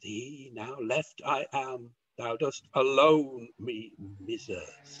 To thee now left I am, thou dost alone me miser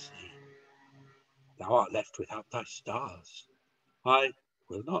see. Thou art left without thy stars. I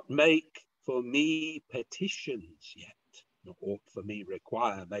will not make for me petitions yet, nor aught for me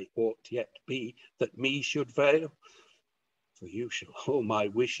require may aught yet be that me should fail. For you shall all my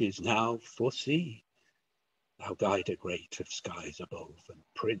wishes now foresee. Thou guider great of skies above, and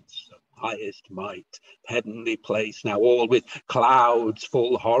prince of highest might, heavenly place, now all with clouds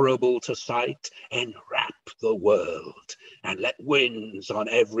full horrible to sight, enwrap the world, and let winds on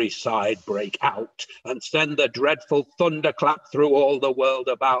every side break out, and send the dreadful thunderclap through all the world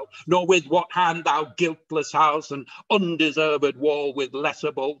about. Nor with what hand thou guiltless house and undeserved wall with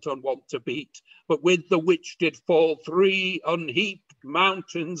lesser bolt unwont to beat, but with the which did fall 3 unheaped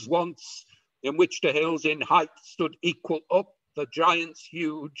mountains once, in which the hills in height stood equal up, the giants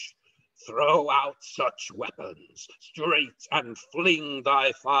huge. Throw out such weapons, straight, and fling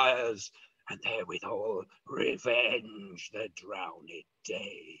thy fires, and therewithal revenge the drowned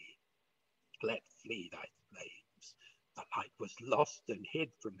day. Let flee thy flames. The light was lost and hid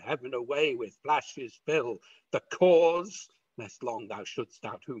from heaven away with flashes fill. The cause, lest long thou shouldst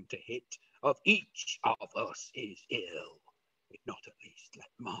doubt whom to hit, of each of us is ill. If not, at least let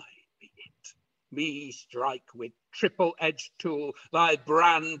mine be it. Me strike with triple-edged tool thy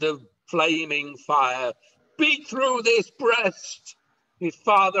brand of flaming fire. Beat through this breast. If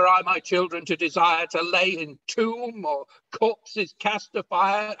father I my children to desire to lay in tomb, or corpses cast to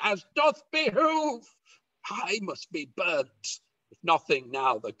fire, as doth behoove, I must be burnt. If nothing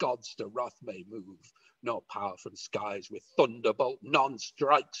now the gods to wrath may move, nor power from skies with thunderbolt none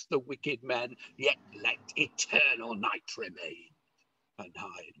strikes the wicked men, yet let eternal night remain, and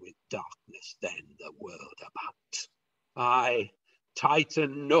hide with darkness then the world about. I,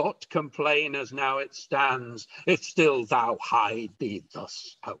 Titan, naught complain as now it stands, if still thou hide thee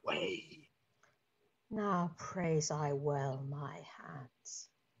thus away. Now praise I well my hands.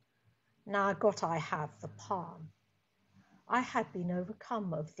 Now got I have the palm. I had been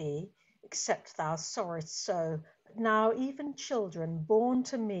overcome of thee, except thou sawest so, but now even children born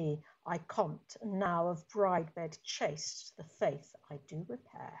to me I compt, and now of bride-bed chaste the faith I do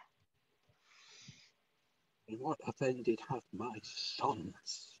repair. In what offended have my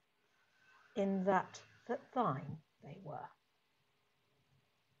sons? In that thine they were.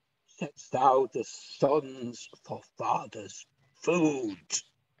 Setst thou the sons for father's food?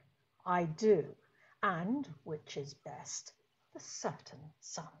 I do, and, which is best, the certain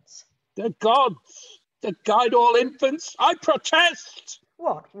sons. The gods that guide all infants, I protest!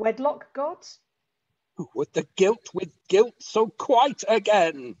 What, wedlock gods? Would the guilt with guilt so quite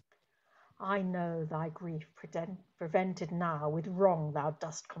again? I know thy grief prevented now with wrong thou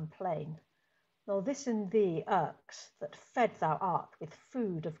dost complain. Nor this in thee irks, that fed thou art with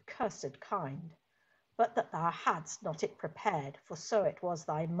food of cursed kind, but that thou hadst not it prepared, for so it was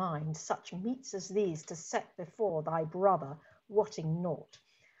thy mind, such meats as these to set before thy brother, wotting naught,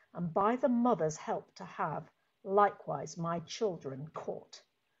 and by the mother's help to have, likewise my children caught,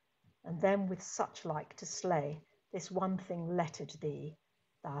 and them with such like to slay, this one thing lettered thee,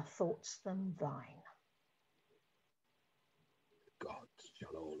 thou thought'st them thine. God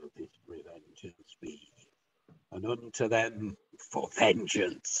shall all of his revengeance be, and unto them for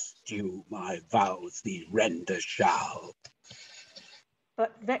vengeance due my vows thee render shall.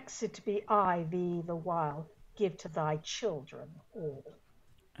 But vexed be I thee the while, give to thy children all.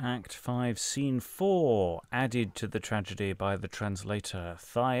 Act 5, Scene 4, added to the tragedy by the translator,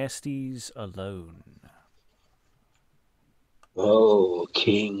 Thyestes alone. O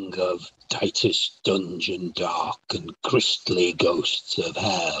King of tightest dungeon dark and crystally ghosts of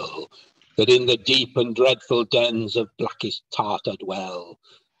hell, that in the deep and dreadful dens of blackest Tartar dwell,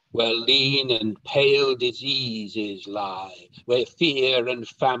 where lean and pale diseases lie, where fear and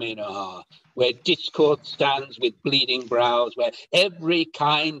famine are, where discord stands with bleeding brows, where every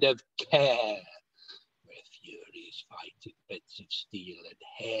kind of care, where furies fight in beds of steel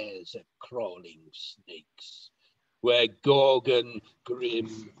and hairs of crawling snakes, where Gorgon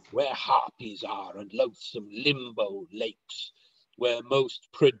grim, where harpies are and loathsome limbo lakes, where most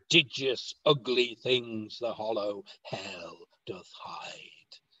prodigious ugly things the hollow hell doth hide.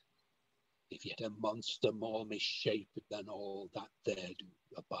 If yet a monster more misshapen than all that there do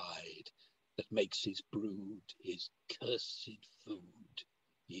abide, that makes his brood his cursed food,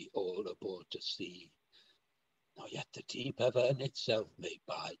 ye all aboard to see, nor yet the deep Avern itself may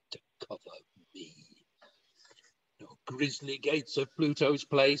bide to cover me. No grisly gates of Pluto's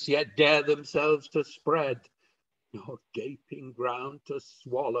place yet dare themselves to spread, nor gaping ground to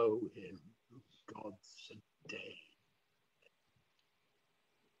swallow him, gods and day.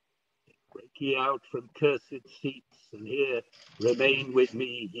 Break ye out from cursed seats, and here remain with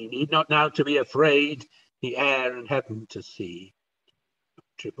me. Ye need not now to be afraid, the air and heaven to see.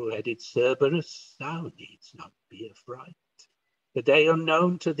 Triple-headed Cerberus, thou needst not be affright. The day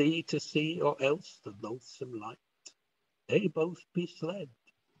unknown to thee to see, or else the loathsome light. They both be fled,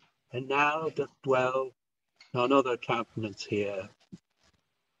 and now doth dwell none other countenance here,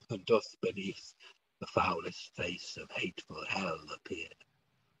 and doth beneath the foulest face of hateful hell appear.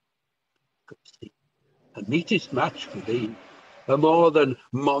 And meetest match for thee, a more than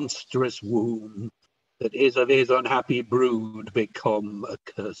monstrous womb, that is of his unhappy brood become a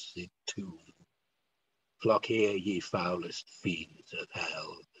cursed tomb. Flock here, ye foulest fiends of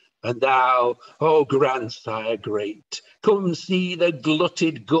hell, and thou, O grandsire great, come see the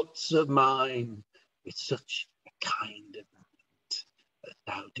glutted guts of mine, with such a kind of meat as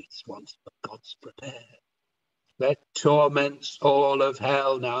thou didst once for gods prepare. Let torments all of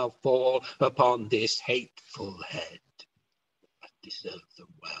hell now fall upon this hateful head, that deserve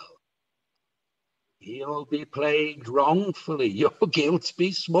them well. Ye all be plagued wrongfully, your guilt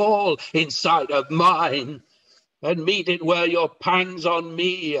be small in sight of mine, and meet it where your pangs on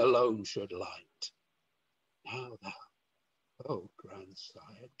me alone should light. Now thou, O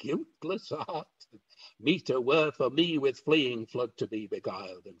grandsire, guiltless art, meeter were for me with fleeing flood to be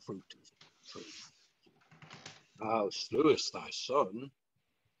beguiled and fruit free. Thou slewest thy son,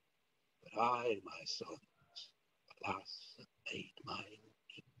 but I, my sons, alas, have made my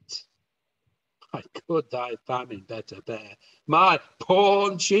meat. I could thy famine better bear. My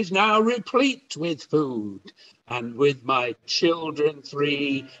paunch is now replete with food, and with my children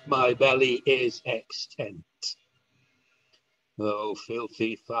 3, my belly is extent. Oh,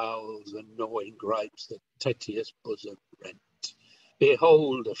 filthy fowls and gnawing gripes that Tetius' bosom rent.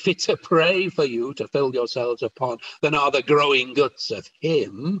 Behold, a fitter prey for you to fill yourselves upon than are the growing guts of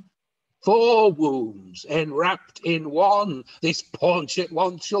him. 4 wombs enwrapped in one, this paunch at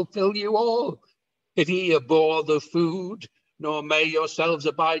once shall fill you all. If ye abhor the food, nor may yourselves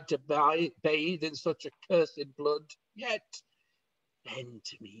abide to bathe in such accursed blood, yet bend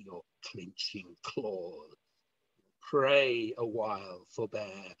to me your clinching claws. Pray a while,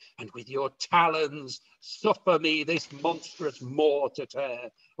 forbear, and with your talons suffer me this monstrous maw to tear.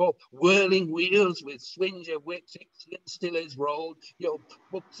 For whirling wheels with swinge of wicks, Ixion still is rolled. Your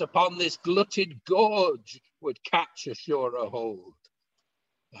books upon this glutted gorge would catch a surer hold.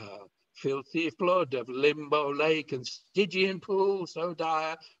 Filthy flood of Limbo Lake and Stygian pool so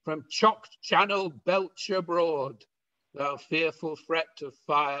dire, from chocked channel belch abroad. Thou fearful threat of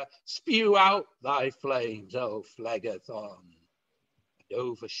fire, spew out thy flames, O Phlegethon, and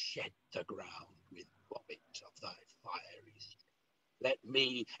overshed the ground with vomit of thy fiery stream. Let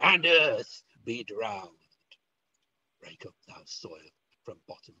me and earth be drowned. Break up thou soil from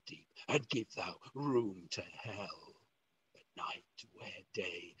bottom deep, and give thou room to hell. At night where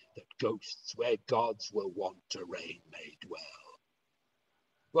day, that ghosts where gods were wont to reign may dwell.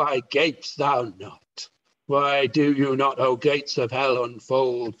 Why gapest thou not? Why do you not, O gates of hell,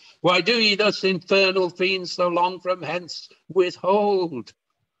 unfold? Why do ye thus, infernal fiends, so long from hence withhold?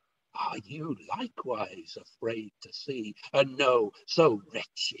 Are you likewise afraid to see and know so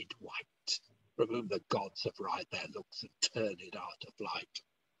wretched wight, from whom the gods have writhd their looks and turned out of light?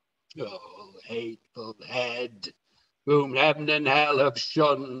 O hateful head, whom heaven and hell have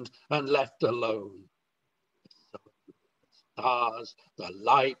shunned and left alone. The stars, the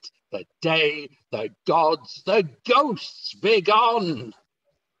light, the day, the gods, the ghosts, begone!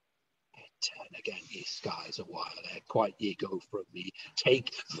 Turn again, ye skies, a while, ere quite ye go from me.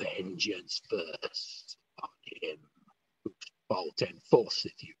 Take vengeance first on him whose fault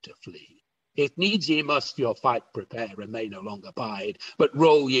enforceth you to flee. If needs ye must your fight prepare, and may no longer bide, but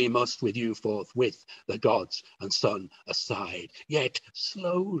roll ye must with you forthwith, the gods and sun aside, yet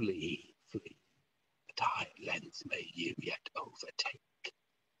slowly flee, that I at length may you yet overtake.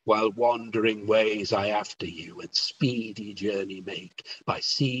 While wandering ways I after you, and speedy journey make, by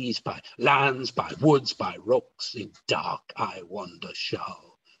seas, by lands, by woods, by rocks, in dark I wander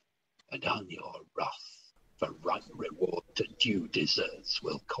shall, and on your wrath for right reward to due deserts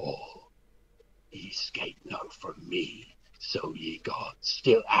will call. Ye escape no from me, so ye gods,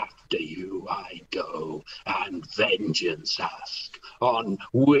 still after you I go, and vengeance ask, on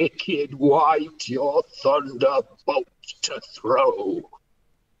wicked wight your thunderbolt to throw.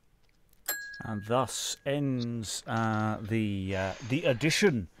 And thus ends the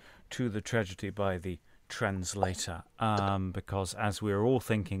addition to the tragedy by the translator, because as we were all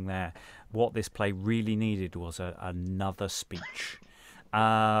thinking there, what this play really needed was another speech.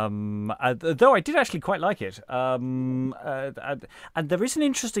 Though I did actually quite like it, and there is an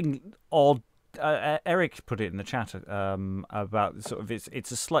interesting odd. Eric put it in the chat about sort of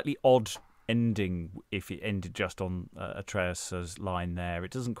it's a slightly odd ending if it ended just on Atreus's line there.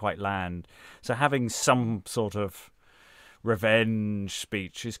 It doesn't quite land. So having some sort of revenge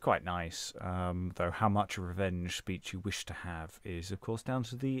speech is quite nice, though how much a revenge speech you wish to have is, of course, down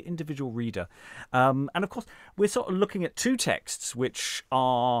to the individual reader. And, of course, we're sort of looking at two texts which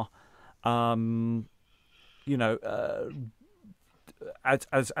are, as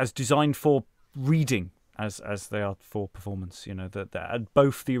designed for reading as they are for performance, that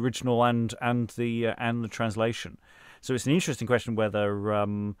both the original and the translation. So it's an interesting question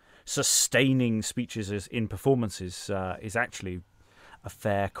whether sustaining speeches in performances is actually a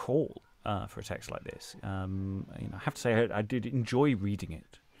fair call for a text like this. I have to say I did enjoy reading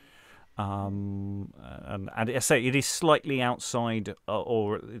it, and I say it is slightly outside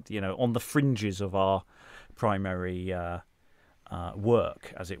or on the fringes of our primary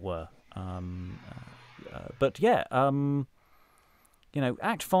work, as it were. But yeah,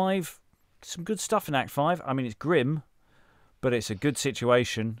 Act 5, some good stuff in Act 5. I mean, it's grim, but it's a good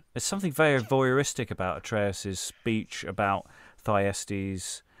situation. There's something very voyeuristic about Atreus' speech about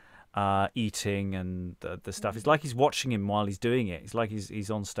Thyestes eating and the stuff. It's like he's watching him while he's doing it. It's like he's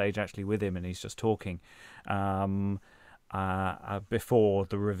on stage actually with him and he's just talking before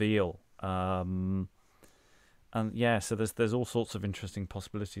the reveal. And yeah, so there's all sorts of interesting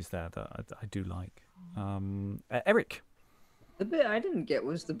possibilities there that I do like. Eric? The bit I didn't get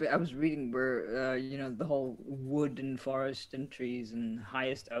was the bit I was reading where, the whole wood and forest and trees and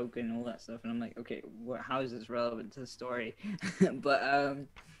highest oak and all that stuff. And I'm like, okay, how is this relevant to the story? But,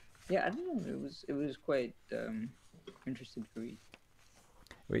 yeah, I don't know. It was quite interesting to read.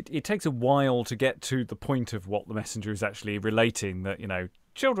 It takes a while to get to the point of what the messenger is actually relating, that,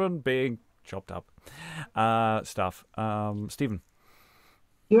 children being chopped up stuff. Stephen?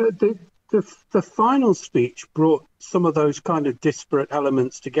 Yeah, the final speech brought some of those kind of disparate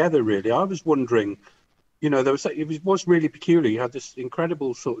elements together, really. I was wondering, it was really peculiar. You had this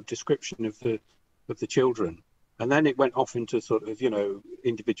incredible sort of description of the children, and then it went off into sort of,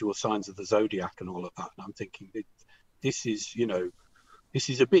 individual signs of the zodiac and all of that. And I'm thinking, this is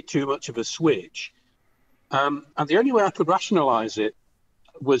a bit too much of a switch. And the only way I could rationalize it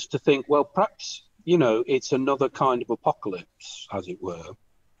was to think, well, perhaps, it's another kind of apocalypse, as it were.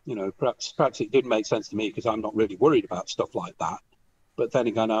 Perhaps it did make sense to me because I'm not really worried about stuff like that. But then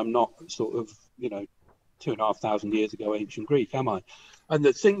again, I'm not sort of, 2,500 years ago, ancient Greek, am I? And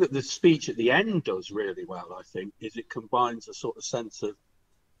the thing that the speech at the end does really well, I think, is it combines a sort of sense of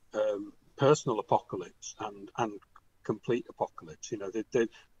personal apocalypse and complete apocalypse. The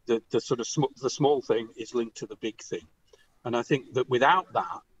sort of the small thing is linked to the big thing. And I think that without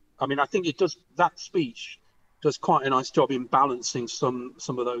that, I think that speech does quite a nice job in balancing some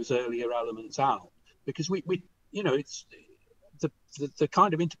of those earlier elements out, because we it's the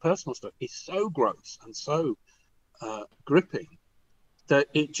kind of interpersonal stuff is so gross and so gripping that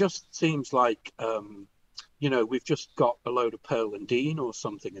it just seems like we've just got a load of Pearl and Dean or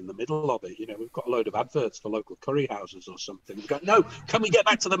something in the middle of it. We've got a load of adverts for local curry houses or something. We go, no, can we get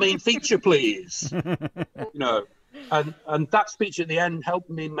back to the main feature, please? And that speech at the end helped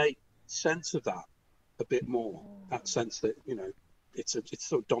me make sense of that a bit more. That sense that it's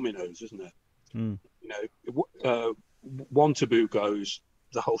sort of dominoes, isn't it? Mm. One taboo goes,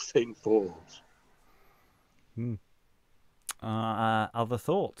 the whole thing falls. Mm. Other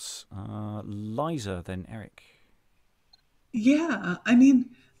thoughts? Liza, then Eric. Yeah,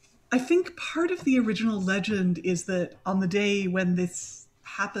 I think part of the original legend is that on the day when this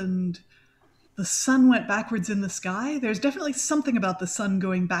happened, the sun went backwards in the sky. There's definitely something about the sun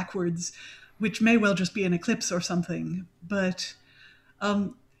going backwards which may well just be an eclipse or something, but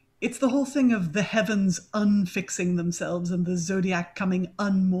it's the whole thing of the heavens unfixing themselves and the zodiac coming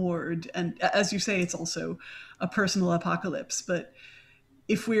unmoored. And as you say, it's also a personal apocalypse. But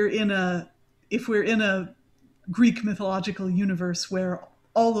if we're in a Greek mythological universe where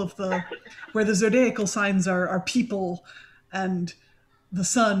where the zodiacal signs are people, and the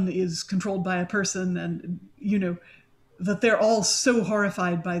sun is controlled by a person, and that they're all so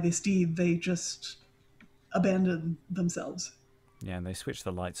horrified by this deed, they just abandon themselves. Yeah, and they switch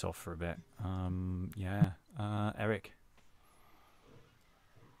the lights off for a bit. Eric?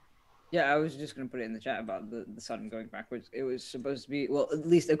 Yeah, I was just going to put it in the chat about the sun going backwards. It was supposed to be, well, at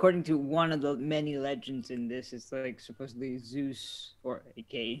least according to one of the many legends in this, it's like supposedly Zeus, or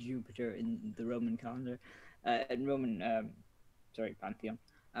aka Jupiter in the Roman calendar, and Roman, Pantheon,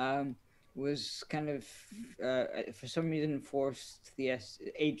 was kind of, for some reason, forced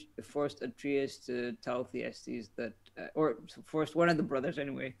Atreus to tell Thyestes that, or forced one of the brothers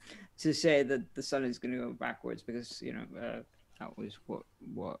anyway, to say that the sun is going to go backwards because, that was what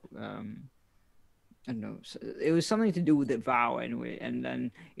I don't know. It was something to do with the vow anyway. And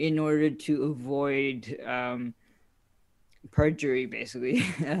then in order to avoid perjury, basically,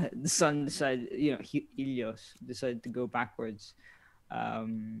 the sun decided, Helios decided to go backwards,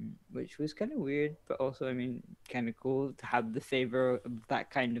 which was kind of weird, but also, I mean, kind of cool to have the favor of that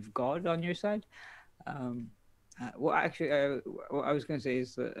kind of god on your side. What I was going to say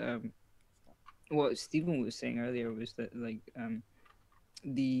is that what Stephen was saying earlier was that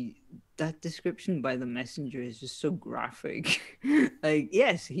that description by the messenger is just so graphic. Like,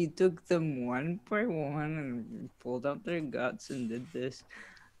 yes, he took them one by one and pulled out their guts and did this,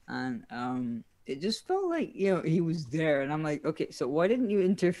 and it just felt like he was there, and I'm like, okay, so why didn't you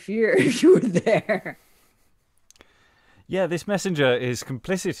interfere if you were there? Yeah, this messenger is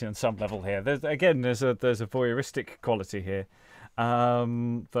complicit on some level here. There's a voyeuristic quality here,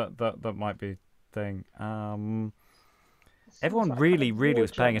 that might be thing. Everyone really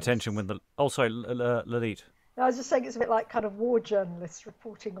was paying attention when Lalitte. I was just saying it's a bit like kind of war journalists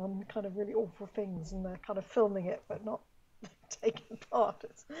reporting on kind of really awful things, and they're kind of filming it but not taking part.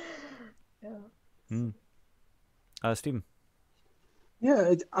 Stephen.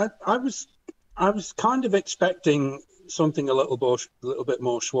 Yeah, I was kind of expecting something a little bit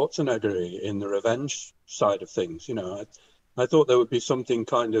more Schwarzenegger-y in the revenge side of things. I thought there would be something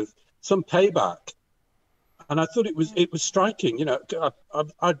kind of some payback, and I thought it was striking. I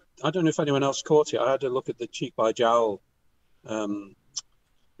don't know if anyone else caught it. I had a look at the Cheek by Jowl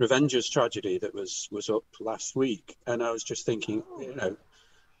Revengers tragedy that was up last week, and I was just thinking,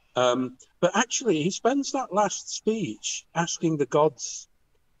 but actually he spends that last speech asking the gods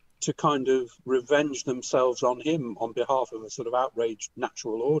to kind of revenge themselves on him on behalf of a sort of outraged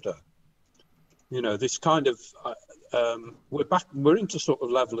natural order. This kind of we're into sort of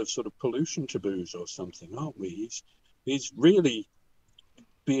level of sort of pollution taboos or something, aren't we? He's really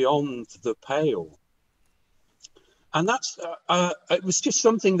beyond the pale, and that's it was just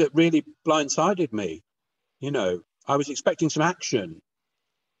something that really blindsided me. I was expecting some action,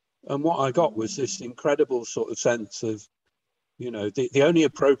 and what I got was this incredible sort of sense of, the only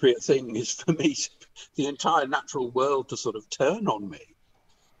appropriate thing is for me, the entire natural world to sort of turn on me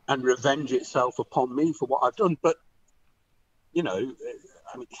and revenge itself upon me for what I've done. But, I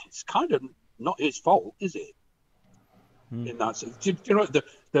mean, it's kind of not his fault, is it? In that sense.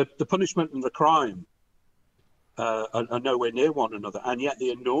 The punishment and the crime are nowhere near one another. And yet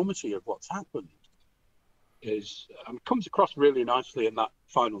the enormity of what's happened comes across really nicely in that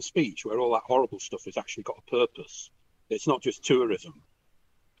final speech, where all that horrible stuff has actually got a purpose. It's not just tourism.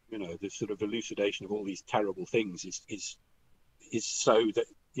 The sort of elucidation of all these terrible things is so that,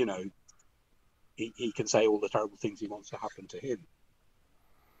 he can say all the terrible things he wants to happen to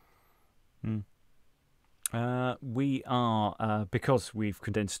him. We are, because we've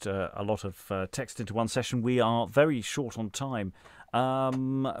condensed a lot of text into one session, we are very short on time.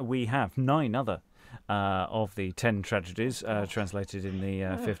 We have 9 other of the 10 tragedies translated in the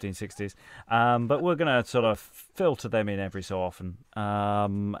 1560s, but we're going to sort of filter them in every so often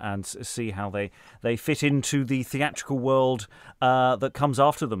and see how they fit into the theatrical world that comes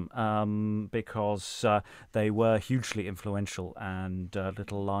after them, because they were hugely influential, and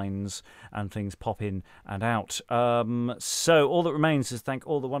little lines and things pop in and out. So all that remains is thank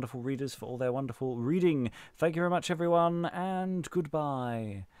all the wonderful readers for all their wonderful reading. Thank you very much, everyone, and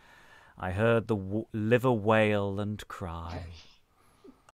goodbye. I heard the liver wail and cry.